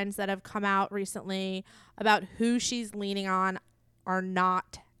headlines that have come out recently about who she's leaning on are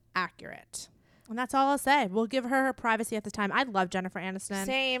not accurate. And that's all I'll say. We'll give her privacy at the time. I love Jennifer Aniston.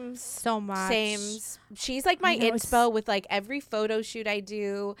 Same. So much. Same. She's like my inspo with like every photo shoot I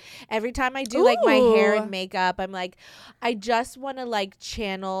do. Every time I do like my hair and makeup, I'm like, I just want to like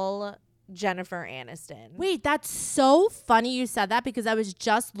channel Jennifer Aniston. Wait, that's so funny you said that, because I was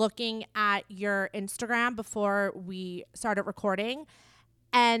just looking at your Instagram before we started recording.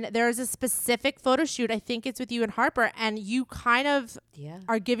 And there's a specific photo shoot. I think it's with you and Harper. And you kind of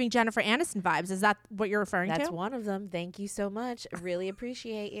are giving Jennifer Aniston vibes. Is that what you're referring to? That's one of them. Thank you so much. I really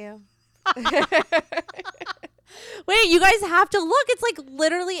appreciate you. Wait, you guys have to look. It's like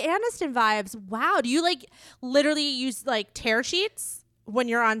literally Aniston vibes. Wow. Do you like literally use like tear sheets when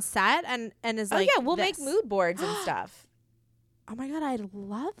you're on set? And is like, we'll make mood boards and stuff. Oh my God, I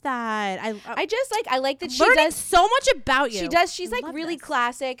love that. I like that she learning does so much about you. She does. She's like really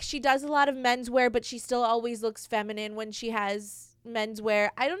classic. She does a lot of menswear, but she still always looks feminine when she has menswear.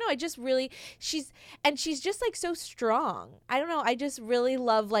 I don't know. I just really, she's just like so strong. I don't know. I just really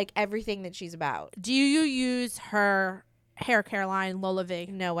love like everything that she's about. Do you use her hair care line, Lola V?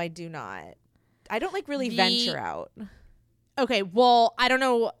 No, I do not. I don't like really venture out. Okay. Well, I don't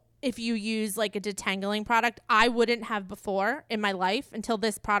know if you use like a detangling product. I wouldn't have before in my life until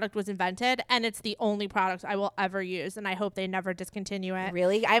this product was invented, and it's the only product I will ever use, and I hope they never discontinue it.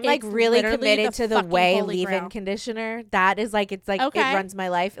 Really? I'm like really committed to the Way leave-in conditioner. That is like, it's like, it runs my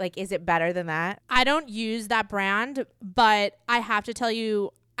life. Like, is it better than that? I don't use that brand, but I have to tell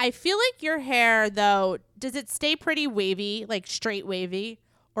you, I feel like your hair though, does it stay pretty wavy, like straight wavy,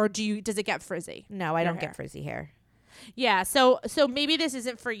 or does it get frizzy? No, I don't get frizzy hair. Yeah, so maybe this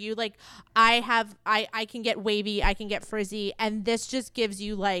isn't for you. Like I can get wavy, I can get frizzy, and this just gives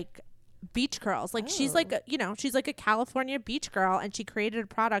you like beach curls. Like she's like she's like a California beach girl, and she created a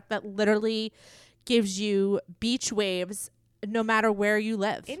product that literally gives you beach waves no matter where you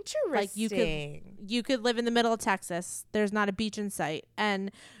live. Interesting. Like you could live in the middle of Texas. There's not a beach in sight, and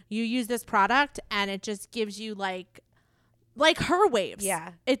you use this product, and it just gives you like her waves.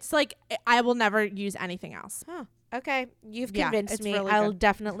 Yeah, it's like I will never use anything else. Huh. Okay, you've convinced me. Really I'll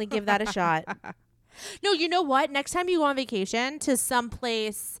definitely give that a shot. No, you know what? Next time you go on vacation to some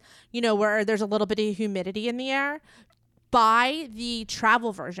place, where there's a little bit of humidity in the air, buy the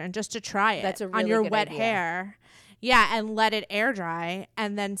travel version just to try it. That's a really on your good wet idea. hair. Yeah, and let it air dry,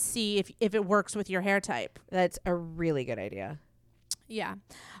 and then see if it works with your hair type. That's a really good idea. Yeah.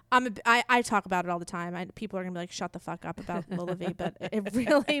 I talk about it all the time. People are going to be like, shut the fuck up about Lolavi. But it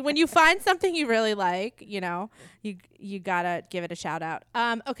really, when you find something you really like, you got to give it a shout out.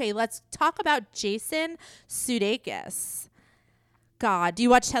 Okay, let's talk about Jason Sudeikis. God, do you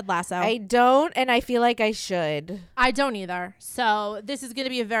watch Ted Lasso? I don't, and I feel like I should. I don't either. So this is going to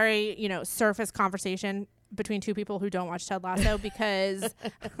be a very, surface conversation between two people who don't watch Ted Lasso because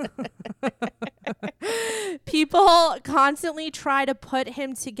people constantly try to put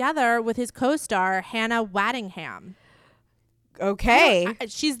him together with his co-star Hannah Waddingham. Okay.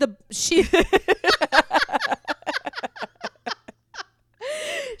 She's the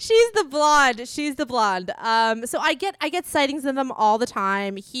blonde. So I get sightings of them all the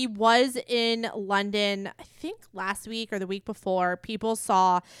time. He was in London, I think last week or the week before. People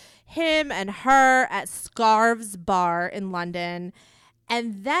saw him and her at Scarves Bar in London.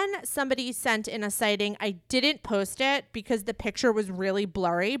 And then somebody sent in a sighting. I didn't post it because the picture was really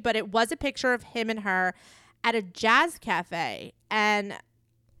blurry, but it was a picture of him and her at a jazz cafe. And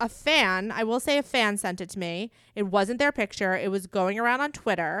a fan sent it to me. It wasn't their picture. It was going around on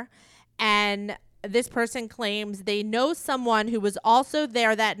Twitter. And this person claims they know someone who was also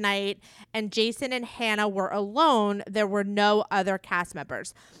there that night, and Jason and Hannah were alone. There were no other cast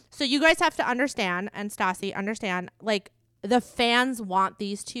members. So you guys have to understand, and Stassi, understand, like, the fans want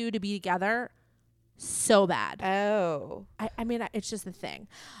these two to be together so bad. Oh. I mean, it's just the thing.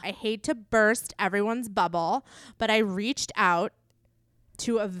 I hate to burst everyone's bubble, but I reached out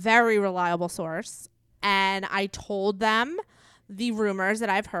to a very reliable source, and I told them the rumors that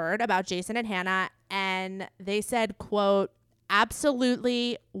I've heard about Jason and Hannah, and they said, quote,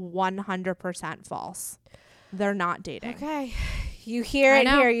 absolutely 100% false. They're not dating. Okay. You hear it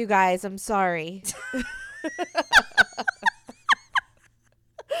here, you guys. I'm sorry.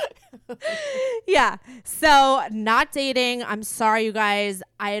 Yeah. So not dating. I'm sorry, you guys.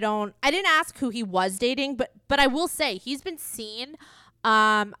 I didn't ask who he was dating, but I will say he's been seen,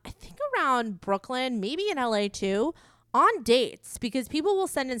 I think around Brooklyn, maybe in LA too, on dates, because people will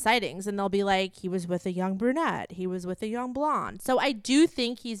send in sightings and they'll be like, he was with a young brunette, he was with a young blonde. So I do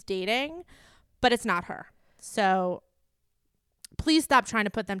think he's dating, but it's not her. So please stop trying to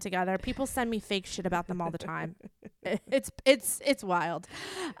put them together. People send me fake shit about them all the time. It's wild.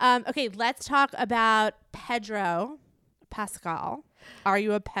 Okay, let's talk about Pedro Pascal. Are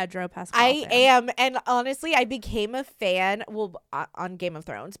you a Pedro Pascal I fan? am. And honestly, I became a fan, on Game of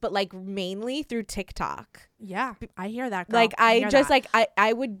Thrones, but like mainly through TikTok. Yeah, I hear that, girl. Like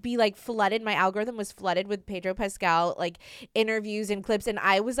I would be like flooded. My algorithm was flooded with Pedro Pascal like interviews and clips, and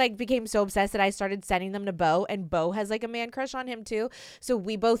I was like became so obsessed that I started sending them to Beau, and Beau has like a man crush on him too. So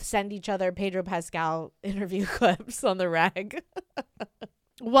we both send each other Pedro Pascal interview clips on the rag.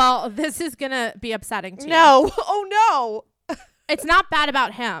 Well, this is gonna be upsetting to you. No. Oh no. It's not bad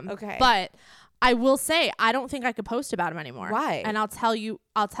about him. Okay. But I will say I don't think I could post about him anymore. Why? And I'll tell you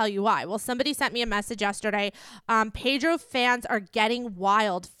why. Well, somebody sent me a message yesterday. Pedro fans are getting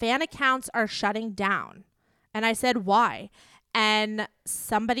wild. Fan accounts are shutting down. And I said, why? And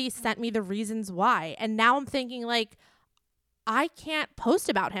somebody sent me the reasons why. And now I'm thinking, like, I can't post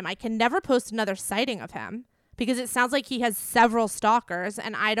about him. I can never post another sighting of him, because it sounds like he has several stalkers,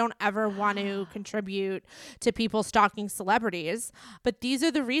 and I don't ever want to contribute to people stalking celebrities. But these are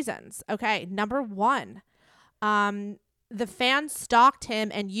the reasons. Okay, number one, the fans stalked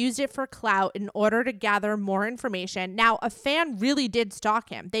him and used it for clout in order to gather more information. Now, a fan really did stalk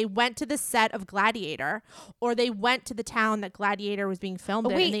him. They went to the set of Gladiator, or they went to the town that Gladiator was being filmed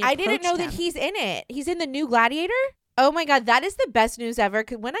in. Wait, I didn't know that he's in it. He's in the new Gladiator? Oh my God, that is the best news ever.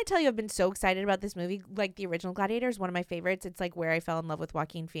 'Cause when I tell you I've been so excited about this movie, like the original Gladiator is one of my favorites. It's like where I fell in love with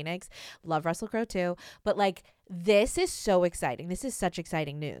Joaquin Phoenix. Love Russell Crowe too. But like, this is so exciting. This is such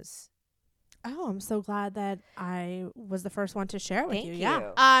exciting news. Oh, I'm so glad that I was the first one to share it with you. Thank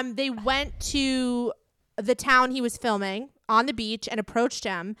you. Yeah. They went to the town he was filming on the beach and approached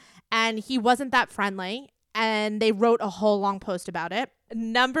him, and he wasn't that friendly. And they wrote a whole long post about it.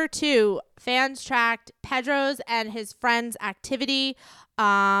 Number 2, fans tracked Pedro's and his friend's activity.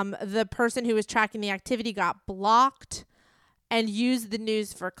 The person who was tracking the activity got blocked and used the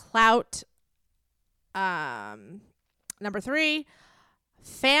news for clout. Number 3,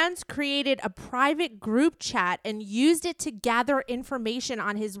 fans created a private group chat and used it to gather information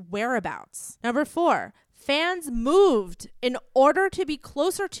on his whereabouts. Number 4, fans moved in order to be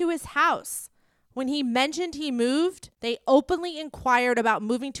closer to his house. When he mentioned he moved, they openly inquired about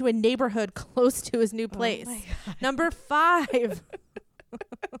moving to a neighborhood close to his new place. Number 5.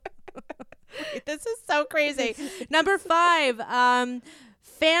 This is so crazy. Number 5,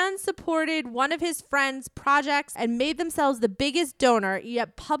 fans supported one of his friend's projects and made themselves the biggest donor,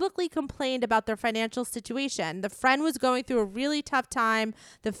 yet publicly complained about their financial situation. The friend was going through a really tough time.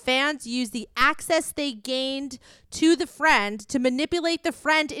 The fans used the access they gained to the friend to manipulate the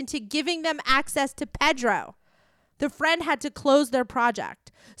friend into giving them access to Pedro. The friend had to close their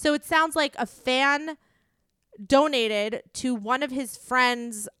project. So it sounds like a fan donated to one of his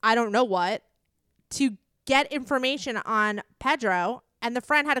friends, I don't know what, to get information on Pedro. And the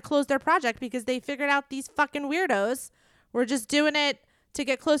friend had to close their project because they figured out these fucking weirdos were just doing it to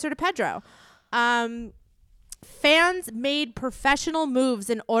get closer to Pedro. Fans made professional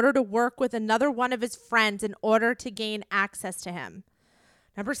moves in order to work with another one of his friends in order to gain access to him.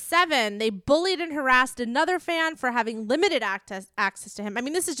 Number 7, they bullied and harassed another fan for having limited access to him. I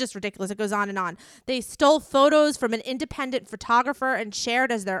mean, this is just ridiculous. It goes on and on. They stole photos from an independent photographer and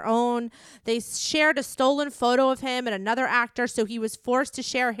shared as their own. They shared a stolen photo of him and another actor, so he was forced to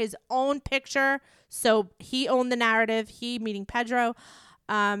share his own picture. So he owned the narrative, he meaning Pedro.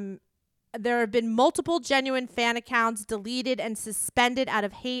 There have been multiple genuine fan accounts deleted and suspended out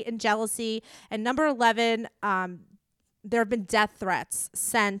of hate and jealousy. And number 11, there have been death threats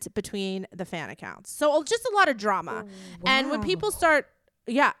sent between the fan accounts. So just a lot of drama. Oh, wow. And when people start,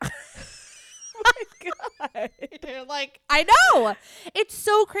 yeah. Oh my God. They're like, I know. It's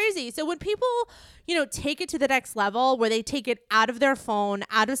so crazy. So when people, take it to the next level where they take it out of their phone,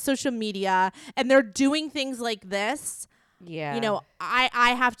 out of social media, and they're doing things like this,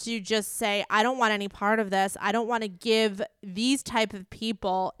 I have to just say, I don't want any part of this. I don't want to give these type of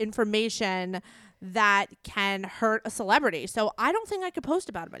people information that can hurt a celebrity. So I don't think I could post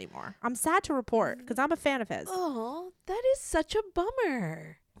about him anymore. I'm sad to report because I'm a fan of his. Oh, that is such a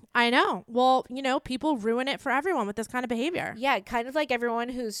bummer. I know. Well, people ruin it for everyone with this kind of behavior. Yeah, kind of like everyone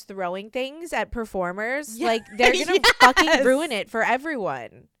who's throwing things at performers. Yeah. Like, they're going to fucking ruin it for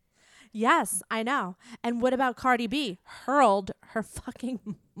everyone. Yes, I know. And what about Cardi B? Hurled her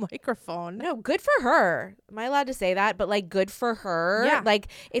fucking microphone. No, good for her. Am I allowed to say that? But like, good for her. Yeah. Like,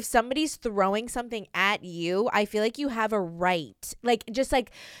 if somebody's throwing something at you, I feel like you have a right, like just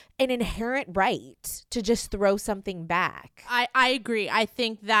like an inherent right to just throw something back. I agree. I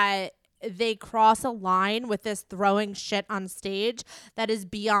think that they cross a line with this throwing shit on stage that is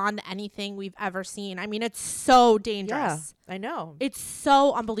beyond anything we've ever seen. I mean, it's so dangerous. Yeah, I know. It's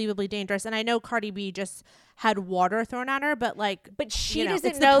so unbelievably dangerous. And I know Cardi B just had water thrown at her, but she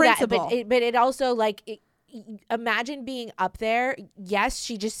doesn't know that. But it also imagine being up there. Yes,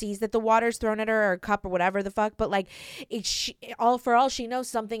 she just sees that the water's thrown at her or a cup or whatever the fuck. But all she knows,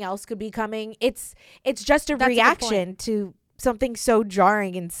 something else could be coming. It's just a reaction to something so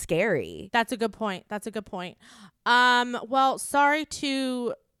jarring and scary. That's a good point. Well, sorry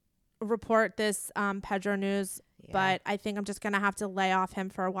to report this Pedro news, but I think I'm just gonna have to lay off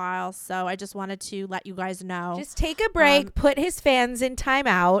him for a while. So I just wanted to let you guys know. Just take a break, put his fans in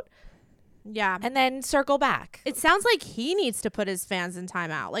timeout. Yeah. And then circle back. It sounds like he needs to put his fans in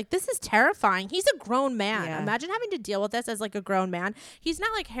timeout. Like, this is terrifying. He's a grown man. Yeah. Imagine having to deal with this as like a grown man. He's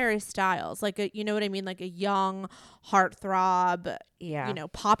not like Harry Styles, like you know what I mean? Like a young heartthrob,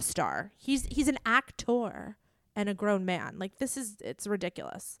 pop star. He's an actor and a grown man. Like, it's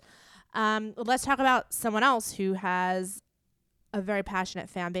ridiculous. Let's talk about someone else who has a very passionate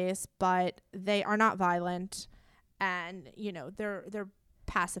fan base, but they are not violent, and they're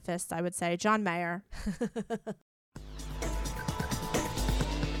pacifists, I would say. John Mayer.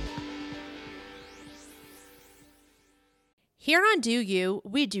 Here on Do You,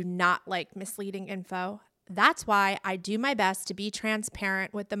 we do not like misleading info. That's why I do my best to be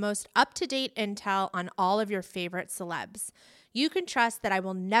transparent with the most up-to-date intel on all of your favorite celebs. You can trust that I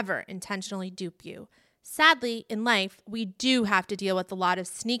will never intentionally dupe you. Sadly, in life, we do have to deal with a lot of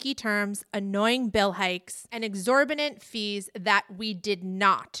sneaky terms, annoying bill hikes, and exorbitant fees that we did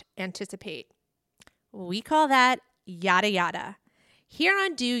not anticipate. We call that yada yada. Here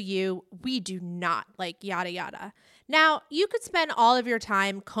on Do You, we do not like yada yada. Now, you could spend all of your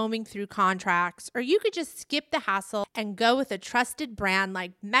time combing through contracts, or you could just skip the hassle and go with a trusted brand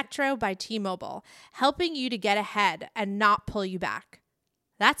like Metro by T-Mobile, helping you to get ahead and not pull you back.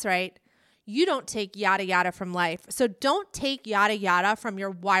 That's right. You don't take yada yada from life, so don't take yada yada from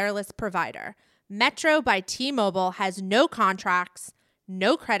your wireless provider. Metro by T-Mobile has no contracts,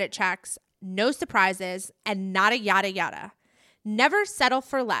 no credit checks, no surprises, and not a yada yada. Never settle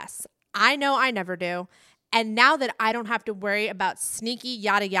for less. I know I never do. And now that I don't have to worry about sneaky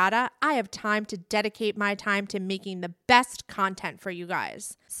yada yada, I have time to dedicate my time to making the best content for you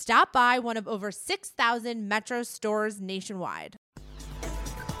guys. Stop by one of over 6,000 Metro stores nationwide.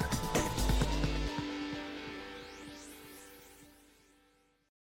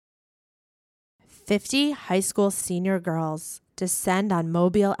 "50 high school senior girls descend on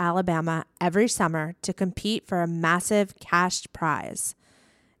Mobile, Alabama every summer to compete for a massive cash prize.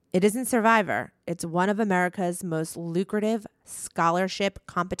 It isn't Survivor. It's one of America's most lucrative scholarship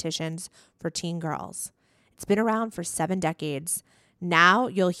competitions for teen girls. It's been around for 7 decades. Now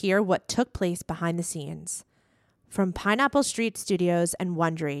you'll hear what took place behind the scenes. From Pineapple Street Studios and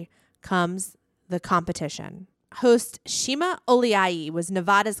Wondery comes The Competition. Host Shima Oliai was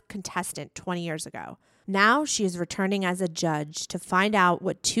Nevada's contestant 20 years ago. Now she is returning as a judge to find out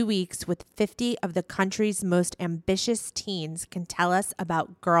what 2 weeks with 50 of the country's most ambitious teens can tell us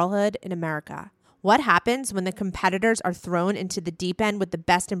about girlhood in America. What happens when the competitors are thrown into the deep end with the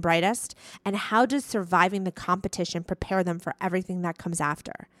best and brightest? And how does surviving the competition prepare them for everything that comes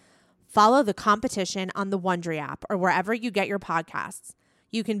after? Follow The Competition on the Wondery app or wherever you get your podcasts.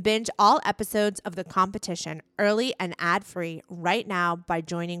 You can binge all episodes of The Competition early and ad-free right now by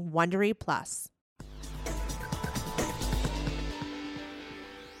joining Wondery Plus.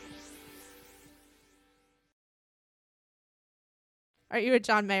 Are you a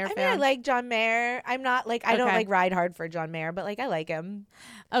John Mayer fan? I like John Mayer. I'm not like, I don't like ride hard for John Mayer, but like I like him.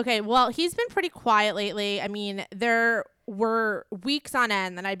 Okay, well, he's been pretty quiet lately. I mean, there were weeks on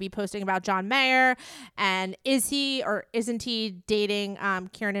end that I'd be posting about John Mayer and is he or isn't he dating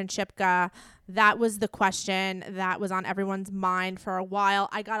Kiernan Shipka? That was the question that was on everyone's mind for a while.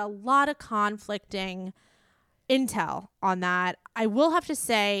 I got a lot of conflicting intel on that. I will have to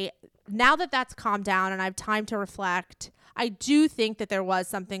say, now that that's calmed down and I have time to reflect, I do think that there was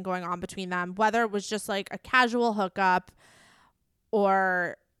something going on between them, whether it was just like a casual hookup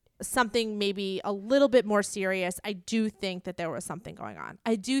or something maybe a little bit more serious. I do think that there was something going on.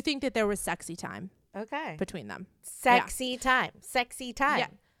 I do think that there was sexy time between them. Sexy time. Yeah.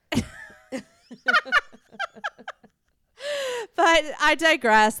 But I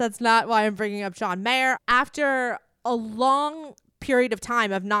digress. That's not why I'm bringing up John Mayer. After a long period of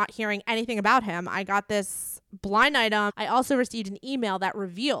time of not hearing anything about him, I got this blind item. I also received an email that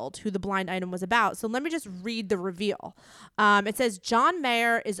revealed who the blind item was about. So let me just read the reveal. It says John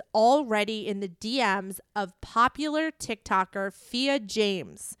Mayer is already in the DMs of popular TikToker Fia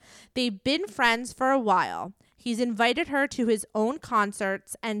James. They've been friends for a while. He's invited her to his own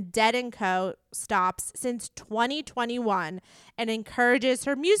concerts and Dead & Co. stops since 2021 and encourages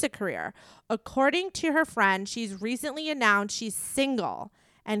her music career. According to her friend, she's recently announced she's single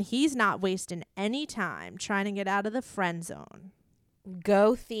and he's not wasting any time trying to get out of the friend zone.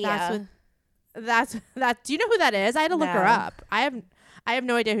 Go Thea. That's do you know who that is? I had to look her up. I have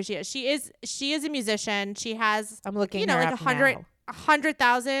no idea who she is. She is a musician. She has, I'm looking, like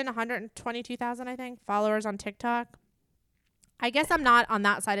 100,000, 122,000, I think, followers on TikTok. I guess I'm not on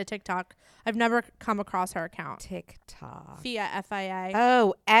that side of TikTok. I've never come across her account. TikTok. Fia, F-I-A.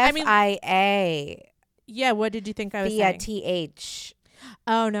 Oh, F-I-A. Yeah, what did you think I was Fia, saying? T-H.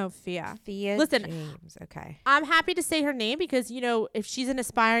 Oh, no, Fia. Listen, James. Okay. I'm happy to say her name because, if she's an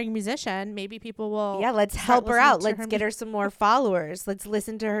aspiring musician, maybe people will. Yeah, let's help her out. Let's get her some more followers. Let's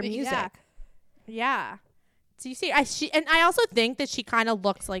listen to her music. Yeah. So you see, I also think that she kind of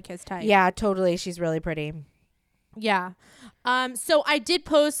looks like his type. Yeah, totally. She's really pretty. Yeah. So I did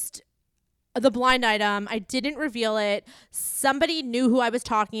post the blind item. I didn't reveal it. Somebody knew who I was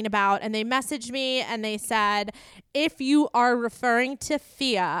talking about and they messaged me and they said, if you are referring to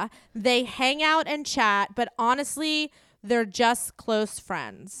Fia, they hang out and chat, but honestly, they're just close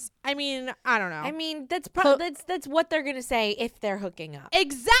friends. I mean, I don't know. I mean, that's what they're gonna say if they're hooking up.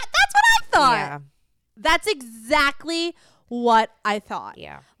 That's what I thought. Yeah. That's exactly what I thought.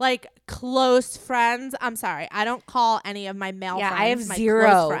 Yeah. Like close friends. I'm sorry. I don't call any of my male friends I have my zero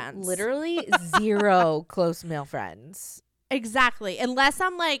close friends. Literally zero close male friends. Exactly. Unless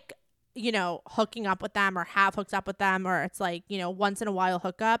I'm like, you know, hooking up with them or have hooked up with them, or it's like, you know, once in a while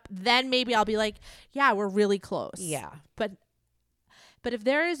hookup, then maybe I'll be like, yeah, we're really close. Yeah. But if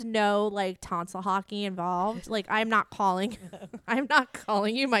there is no like tonsil hockey involved, like I'm not calling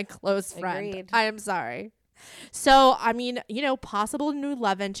you my close friend. Agreed. I am sorry. So, I mean, you know, possible new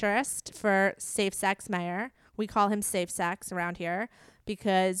love interest for Safe Sex Mayor. We call him Safe Sex around here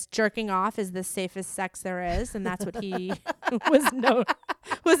because jerking off is the safest sex there is, and that's what he was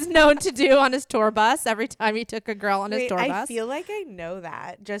known to do on his tour bus every time he took a girl on his tour bus. I feel like I know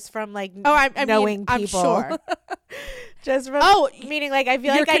that just from like I knowing mean, people. I'm sure. Just from meaning like I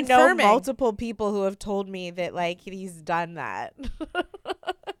feel like I know multiple people who have told me that like he's done that.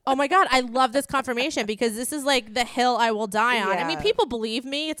 Oh my God, I love this confirmation because this is like the hill I will die on. I mean, people believe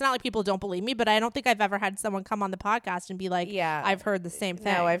me. It's not like people don't believe me, but I don't think I've ever had someone come on the podcast and be like, yeah, I've heard the same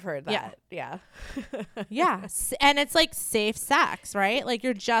thing. No, I've heard that. Yeah. Yeah. And it's like safe sex, right? Like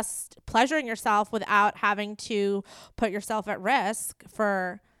you're just pleasuring yourself without having to put yourself at risk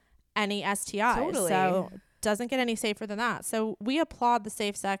for any STIs. Totally. So doesn't get any safer than that. So we applaud the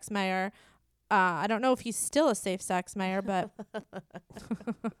Safe Sex Mayor. I don't know if he's still a safe sex mayor, but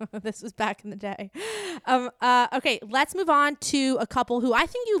this was back in the day. Okay, let's move on to a couple who I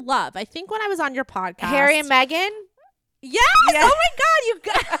think you love. I think when I was on your podcast, Harry and Meghan. Yes. Yeah. Oh my God, you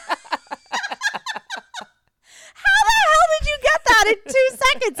got. How the hell did you get that in 2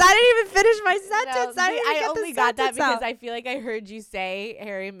 seconds? I didn't even finish my sentence. No, I only got that because I feel like I heard you say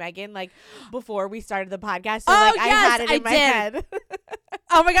Harry and Meghan like before we started the podcast. So I had it in my head.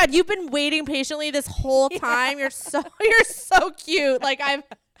 Oh my God, you've been waiting patiently this whole time. Yeah. You're so cute. Like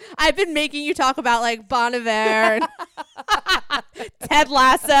I've been making you talk about like Bon Iver and Ted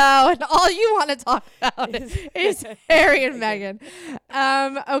Lasso, and all you want to talk about is Harry and Meghan.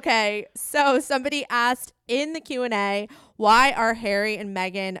 Okay, so somebody asked in the Q&A, why are Harry and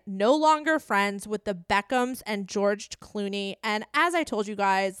Meghan no longer friends with the Beckhams and George Clooney? And as I told you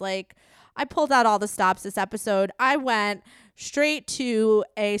guys, like I pulled out all the stops this episode. I went straight to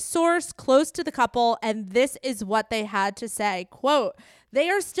a source close to the couple, and this is what they had to say. Quote, "They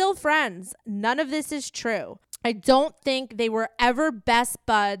are still friends. None of this is true. I don't think they were ever best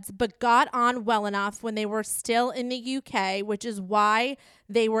buds, but got on well enough when they were still in the UK, which is why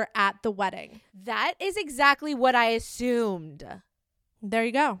they were at the wedding." That is exactly what I assumed. There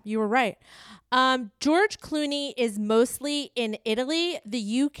you go. You were right. George Clooney is mostly in Italy, the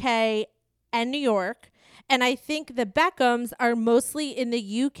UK, and New York. And I think the Beckhams are mostly in the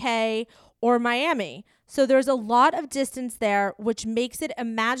UK or Miami. So there's a lot of distance there, which makes it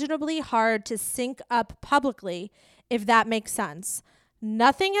imaginably hard to sync up publicly, if that makes sense.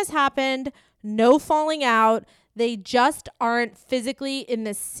 Nothing has happened, no falling out. They just aren't physically in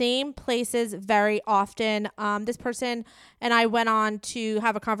the same places very often. This person and I went on to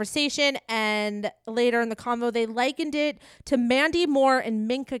have a conversation, and later in the convo, they likened it to Mandy Moore and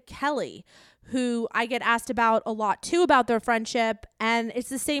Minka Kelly, who I get asked about a lot too, about their friendship. And it's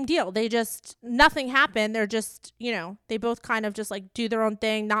the same deal. They just, nothing happened. They're just, you know, they both kind of just like do their own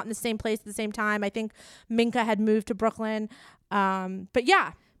thing, not in the same place at the same time. I think Minka had moved to Brooklyn. But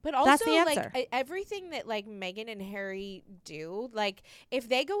yeah. But also, that's the answer. Like, everything that, like, Meghan and Harry do, like, if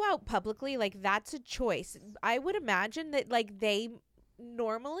they go out publicly, like, that's a choice. I would imagine that, like, they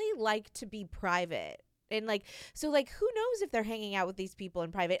normally like to be private. And, like, so, like, who knows if they're hanging out with these people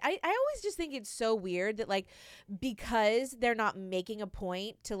in private? I always just think it's so weird that, like, because they're not making a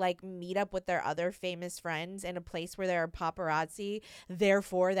point to, like, meet up with their other famous friends in a place where there are paparazzi,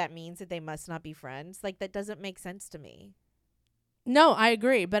 therefore that means that they must not be friends. Like, that doesn't make sense to me. No, I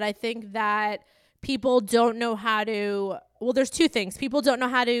agree. But I think that people don't know how to, well, there's two things. People don't know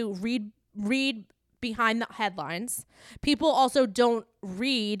how to read behind the headlines. People also don't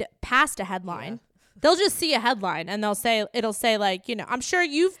read past a headline. Yeah. They'll just see a headline and it'll say like, you know, I'm sure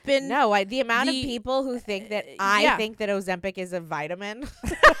you've been. No, the amount of people who think that I think that Ozempic is a vitamin.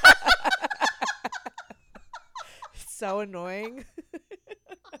 So annoying.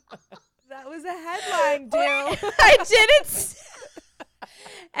 That was a headline, dude. I didn't.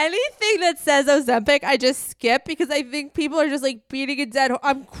 Anything that says Ozempic, I just skip because I think people are just like beating a dead horse.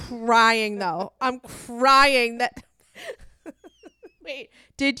 I'm crying though. I'm crying that. Wait,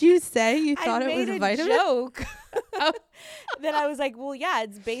 did you say you thought it was a vitamin? Joke. then I was like, well, yeah,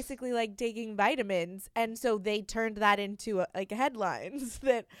 it's basically like taking vitamins. And so they turned that into like headlines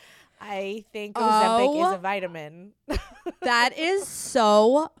that I think Ozempic is a vitamin. That is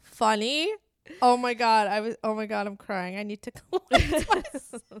so funny. Oh my God. I'm crying. I need to collect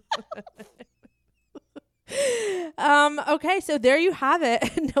myself. Okay, so there you have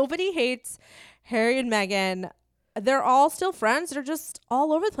it. Nobody hates Harry and Meghan. They're all still friends. They're just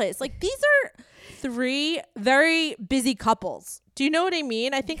all over the place. Like, these are 3 very busy couples. Do you know what I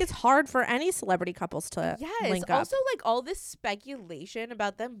mean? I think it's hard for any celebrity couples to link up. Also, like, all this speculation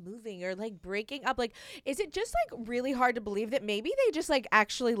about them moving or like breaking up. Like, is it just like really hard to believe that maybe they just like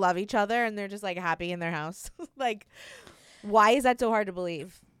actually love each other and they're just like happy in their house? Like, why is that so hard to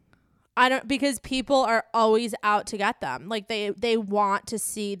believe? Because people are always out to get them. Like, they want to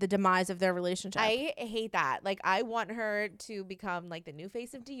see the demise of their relationship. I hate that. Like, I want her to become like the new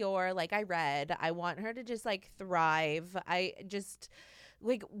face of Dior. Like, I read, I want her to just like thrive. I just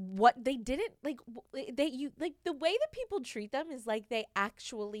like what they didn't like. Like the way that people treat them is like they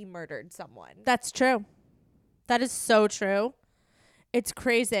actually murdered someone. That's true. That is so true. It's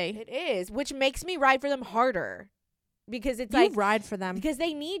crazy. It is, which makes me ride for them harder. Because it's you like ride for them because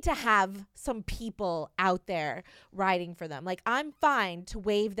they need to have some people out there riding for them. Like, I'm fine to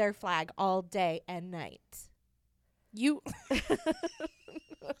wave their flag all day and night. You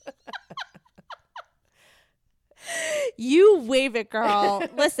wave it, girl.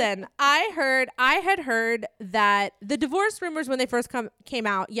 Listen, I had heard that the divorce rumors when they first came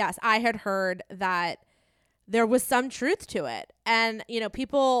out. Yes, I had heard that there was some truth to it, and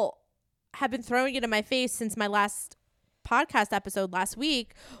people have been throwing it in my face since my last podcast episode last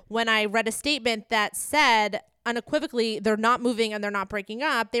week when I read a statement that said unequivocally they're not moving and they're not breaking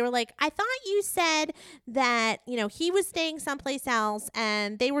up. They were like, I thought you said that he was staying someplace else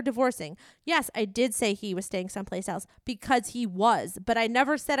and they were divorcing. Yes, I did say he was staying someplace else because he was, but I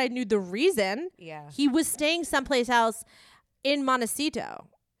never said I knew the reason. Yeah, he was staying someplace else in Montecito,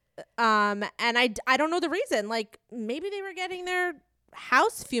 and I don't know the reason. Like, maybe they were getting their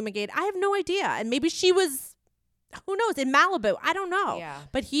house fumigated. I have no idea, and maybe she was, who knows, in Malibu. I don't know. Yeah.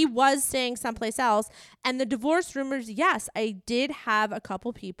 But he was staying someplace else. And the divorce rumors, yes, I did have a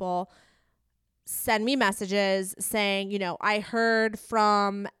couple people send me messages saying, I heard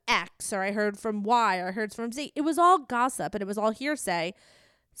from X or I heard from Y or I heard from Z. It was all gossip and it was all hearsay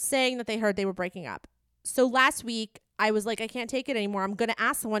saying that they heard they were breaking up. So last week, I was like, I can't take it anymore. I'm going to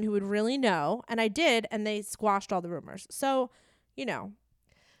ask someone who would really know. And I did, and they squashed all the rumors. So,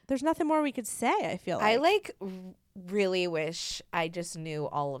 there's nothing more we could say, I feel like. I really wish I just knew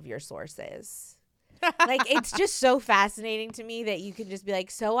all of your sources. Like, it's just so fascinating to me that you can just be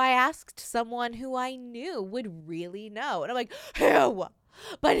like, so I asked someone who I knew would really know. And I'm like, who?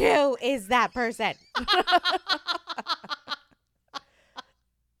 But who is that person?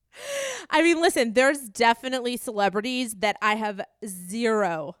 I mean, listen, there's definitely celebrities that I have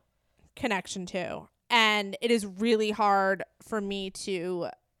zero connection to. And it is really hard for me to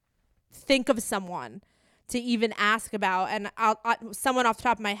think of someone to even ask about. And someone off the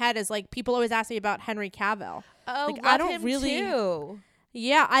top of my head is like, people always ask me about Henry Cavill. Oh, like, love I don't him really, too.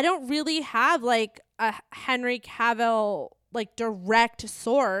 Yeah, I don't really have like a Henry Cavill like direct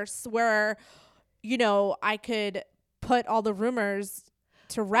source where, I could put all the rumors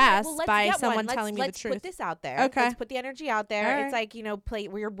to rest by someone telling me the truth. Let's put this out there. Okay. Let's put the energy out there. All It's like,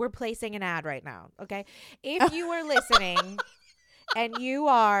 we're placing an ad right now. Okay. If you are listening and you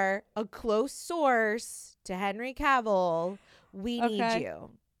are a close source to Henry Cavill, we need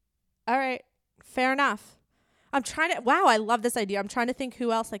you. All right. Fair enough. Wow, I love this idea. I'm trying to think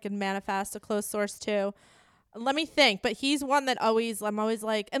who else I could manifest a close source to. Let me think. But he's one that I'm always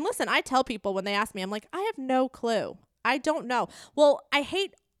like, and listen, I tell people when they ask me, I'm like, I have no clue. I don't know. Well, I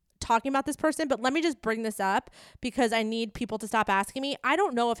hate talking about this person, but let me just bring this up because I need people to stop asking me. I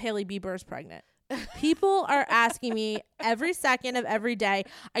don't know if Hailey Bieber is pregnant. People are asking me every second of every day.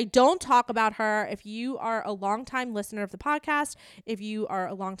 I don't talk about her. If you are a longtime listener of the podcast, if you are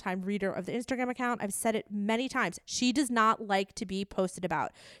a longtime reader of the Instagram account, I've said it many times. She does not like to be posted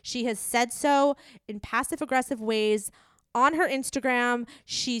about. She has said so in passive aggressive ways on her Instagram.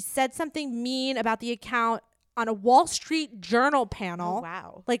 She said something mean about the account on a Wall Street Journal panel. Oh,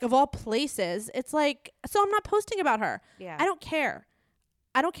 wow. Like, of all places. It's like, so I'm not posting about her. Yeah. I don't care.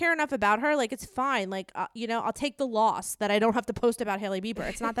 I don't care enough about her. Like, it's fine. Like, I'll take the loss that I don't have to post about Hailey Bieber.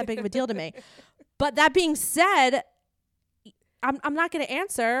 It's not that big of a deal to me. But that being said, I'm not going to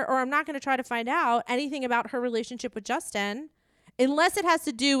answer, or I'm not going to try to find out anything about her relationship with Justin unless it has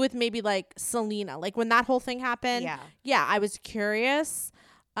to do with maybe like Selena. Like when that whole thing happened. Yeah, I was curious.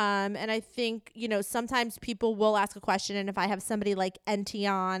 And I think, you know, sometimes people will ask a question, and if I have somebody like NT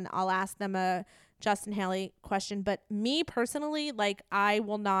on, I'll ask them a Justin Haley question. But me personally, like, I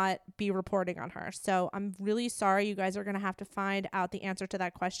will not be reporting on her. So I'm really sorry. You guys are going to have to find out the answer to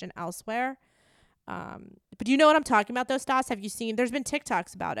that question elsewhere. But do you know what I'm talking about though, Stas? Have you seen, there's been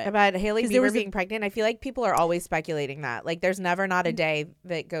TikToks about it. About Hailey Bieber being pregnant? I feel like people are always speculating that. Like, there's never not a day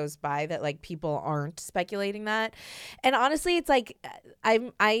that goes by that like people aren't speculating that. And honestly, it's like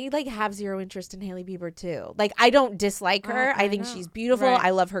I like have zero interest in Hailey Bieber too. Like, I don't dislike her. I think she's beautiful. Right.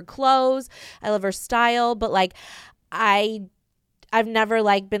 I love her clothes. I love her style. But like, I've never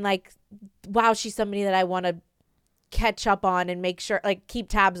like been like, wow, she's somebody that I want to catch up on and make sure, like, keep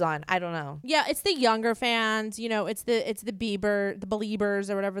tabs on. I don't know. Yeah, it's the younger fans, you know, it's the Bieber, the Beliebers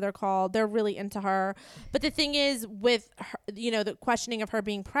or whatever they're called. They're really into her. But the thing is with her, you know, the questioning of her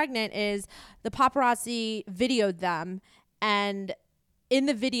being pregnant is the paparazzi videoed them, and in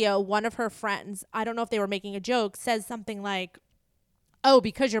the video, one of her friends, I don't know if they were making a joke, says something like, "Oh,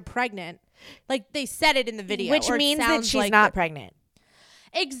 because you're pregnant." Like, they said it in the video, which means that she's like not pregnant.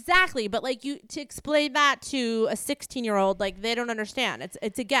 Exactly. But like, you to explain that to a 16-year-old, like, they don't understand.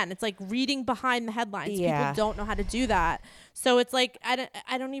 It's again, it's like reading behind the headlines. Yeah. People don't know how to do that. So it's like, I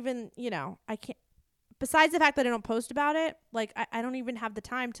don't even, you know, I can't, besides the fact that I don't post about it, like, I don't even have the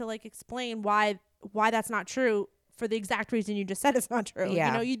time to like explain why that's not true for the exact reason you just said it's not true. Yeah.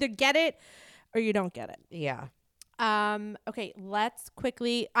 You know, you either get it or you don't get it. Yeah. Okay, let's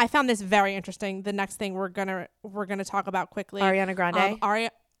quickly, I found this very interesting. The next thing we're gonna talk about quickly. Ariana Grande.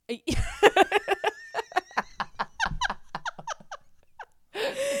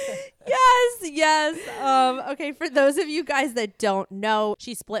 Yes. Okay, for those of you guys that don't know,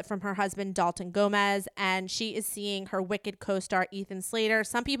 she split from her husband Dalton Gomez, and she is seeing her Wicked co-star Ethan Slater.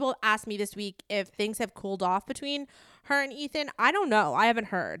 Some people asked me this week if things have cooled off between her and Ethan. I don't know. I haven't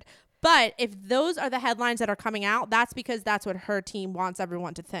heard. But if those are the headlines that are coming out, that's because that's what her team wants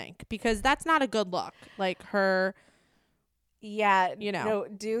everyone to think, because that's not a good look. Like, her, yeah, you know, no,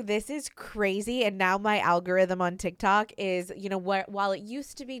 dude, this is crazy. And now my algorithm on TikTok is, you know, while it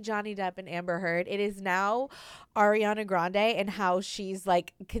used to be Johnny Depp and Amber Heard, it is now Ariana Grande, and how she's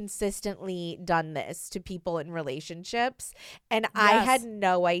like consistently done this to people in relationships. And yes. I had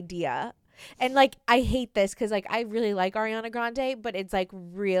no idea. And like, I hate this because like, I really like Ariana Grande, but it's like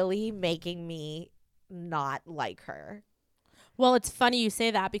really making me not like her. Well, it's funny you say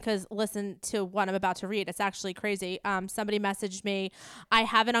that, because listen to what I'm about to read. It's actually crazy. Somebody messaged me. I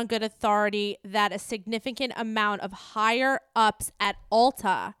have it on good authority that a significant amount of higher ups at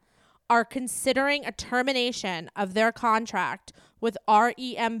Ulta are considering a termination of their contract with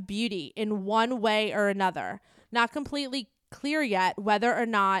REM Beauty in one way or another. Not completely clear yet whether or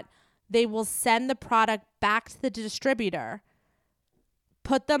not they will send the product back to the distributor,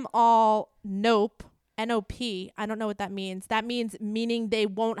 put them all NOP, N-O-P. I don't know what that means. That meaning they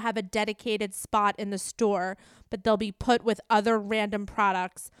won't have a dedicated spot in the store, but they'll be put with other random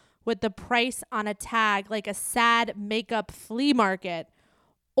products with the price on a tag like a sad makeup flea market,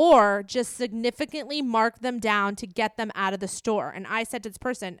 or just significantly mark them down to get them out of the store. And I said to this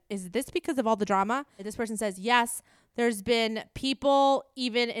person, is this because of all the drama? And this person says, yes. There's been people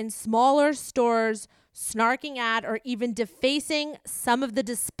even in smaller stores snarking at or even defacing some of the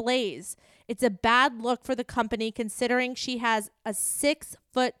displays. It's a bad look for the company, considering she has a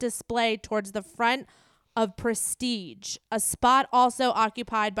 6-foot display towards the front of Prestige, a spot also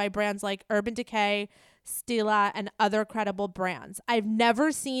occupied by brands like Urban Decay, Stila, and other credible brands. I've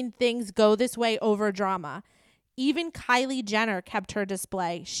never seen things go this way over drama. Even Kylie Jenner kept her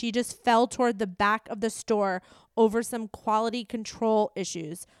display. She just fell toward the back of the store over some quality control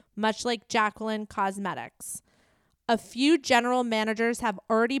issues, much like Jacqueline Cosmetics. A few general managers have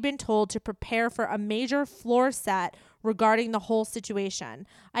already been told to prepare for a major floor set regarding the whole situation.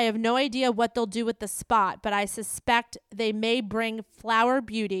 I have no idea what they'll do with the spot, but I suspect they may bring Flower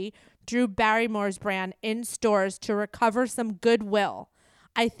Beauty, Drew Barrymore's brand, in stores to recover some goodwill.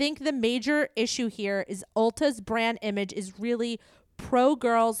 I think the major issue here is Ulta's brand image is really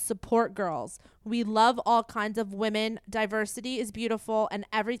pro-girls, support girls. We love all kinds of women. Diversity is beautiful, and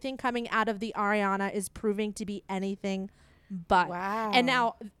everything coming out of the Ariana is proving to be anything but. Wow. And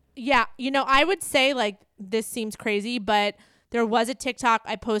now, yeah, you know, I would say like this seems crazy, but there was a TikTok,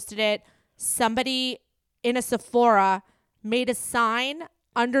 I posted it. Somebody in a Sephora made a sign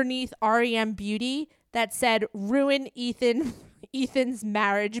underneath REM Beauty that said ruin Ethan's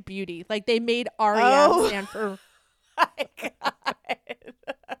marriage beauty. Like they made REM stand for my God.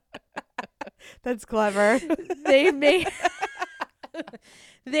 That's clever. They made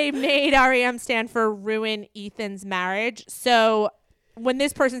REM stand for ruin Ethan's marriage. So when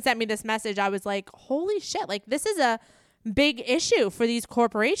this person sent me this message, I was like, holy shit, like this is a big issue for these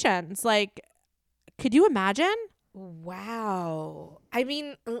corporations. Like, could you imagine? Wow. I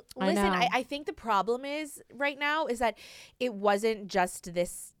mean, listen, I think the problem is right now is that it wasn't just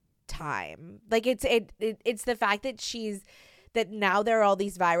this time. Like it's the fact that now there are all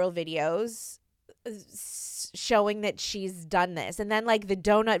these viral videos showing that she's done this, and then like the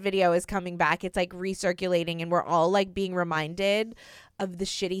donut video is coming back. It's like recirculating, and we're all like being reminded of the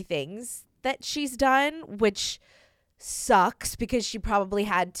shitty things that she's done, which sucks because she probably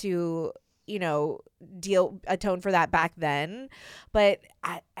had to, you know, atone for that back then. But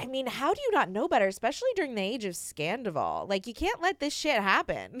I mean, how do you not know better, especially during the age of Scandival? Like, you can't let this shit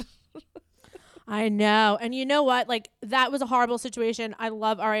happen. I know. And you know what? Like, that was a horrible situation. I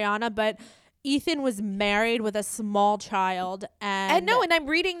love Ariana, but Ethan was married with a small child. And I'm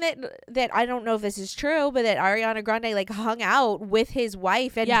reading that I don't know if this is true, but that Ariana Grande like hung out with his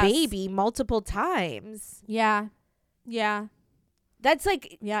wife and baby multiple times. Yeah. Yeah. That's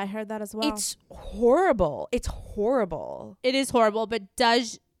like, yeah, I heard that as well. It's horrible. It's horrible. It is horrible, but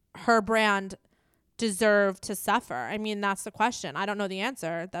does her brand deserve to suffer? I mean, that's the question. I don't know the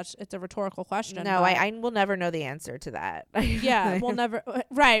answer. It's a rhetorical question. No, I will never know the answer to that. Yeah, we'll never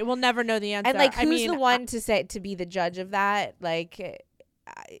know the answer. And like, who's the one to be the judge of that? Like,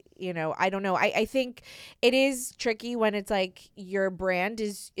 you know, I don't know. I think it is tricky when it's like your brand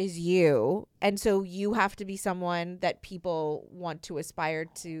is you, and so you have to be someone that people want to aspire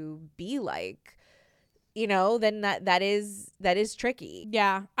to be like, you know, then that is tricky.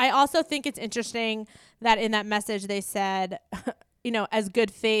 Yeah. I also think it's interesting that in that message they said, you know, as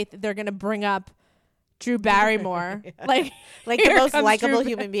good faith, they're going to bring up Drew Barrymore. like the most likable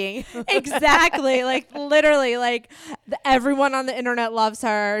human being. Exactly. Like literally, like everyone on the internet loves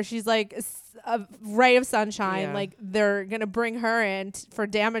her. She's like a ray of sunshine. Yeah. Like they're going to bring her in for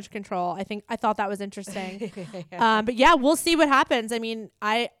damage control. I thought that was interesting. But yeah, we'll see what happens. I mean,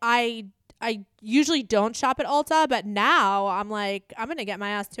 I usually don't shop at Ulta, but now I'm like, I'm going to get my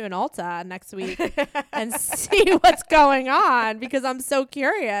ass to an Ulta next week and see what's going on because I'm so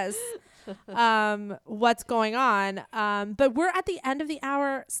curious what's going on. But we're at the end of the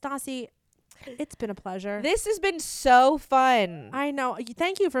hour. Stassi, it's been a pleasure. This has been so fun. I know.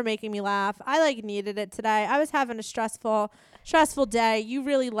 Thank you for making me laugh. I like needed it today. I was having a stressful day. You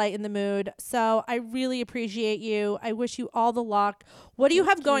really lighten the mood. So I really appreciate you. I wish you all the luck. What do you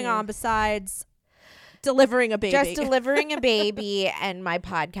have going on besides delivering a baby? Just delivering a baby and my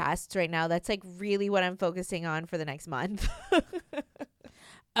podcasts right now. That's like really what I'm focusing on for the next month.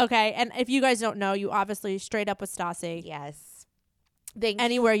 Okay. And if you guys don't know, you obviously Straight Up with Stassi. Yes.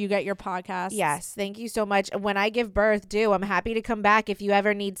 Anywhere you get your podcast. Yes. Thank you so much. When I give birth, I'm happy to come back if you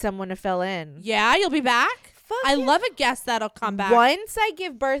ever need someone to fill in. Yeah, you'll be back. I love a guest that'll come back. Once I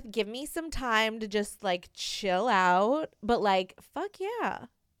give birth, give me some time to just like chill out. But like, fuck yeah.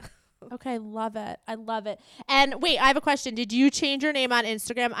 Okay, love it. I love it. And wait, I have a question. Did you change your name on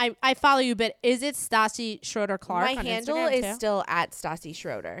Instagram? I follow you, but is it Stassi Schroeder Clark? My handle is still at Stassi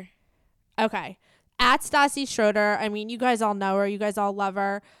Schroeder. Okay. At Stassi Schroeder. I mean, you guys all know her. You guys all love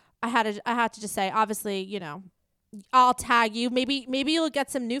her. I had to just say, obviously, you know, I'll tag you. Maybe you'll get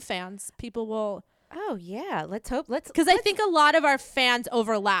some new fans. People will. Oh yeah, let's hope. Because I think a lot of our fans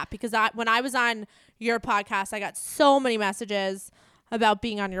overlap. Because when I was on your podcast, I got so many messages about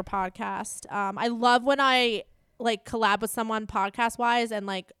being on your podcast. I love when I like collab with someone podcast wise and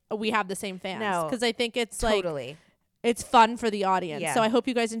like we have the same fans. Because I think it's totally. Like it's fun for the audience. Yeah. So I hope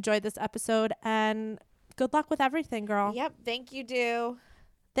you guys enjoyed this episode and good luck with everything, girl. Yep. Thank you, Do.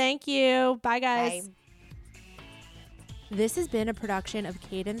 Thank you. Bye, guys. Bye. This has been a production of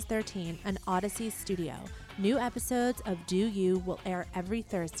Cadence 13, an Odyssey studio. New episodes of Do You will air every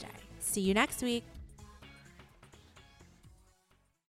Thursday. See you next week.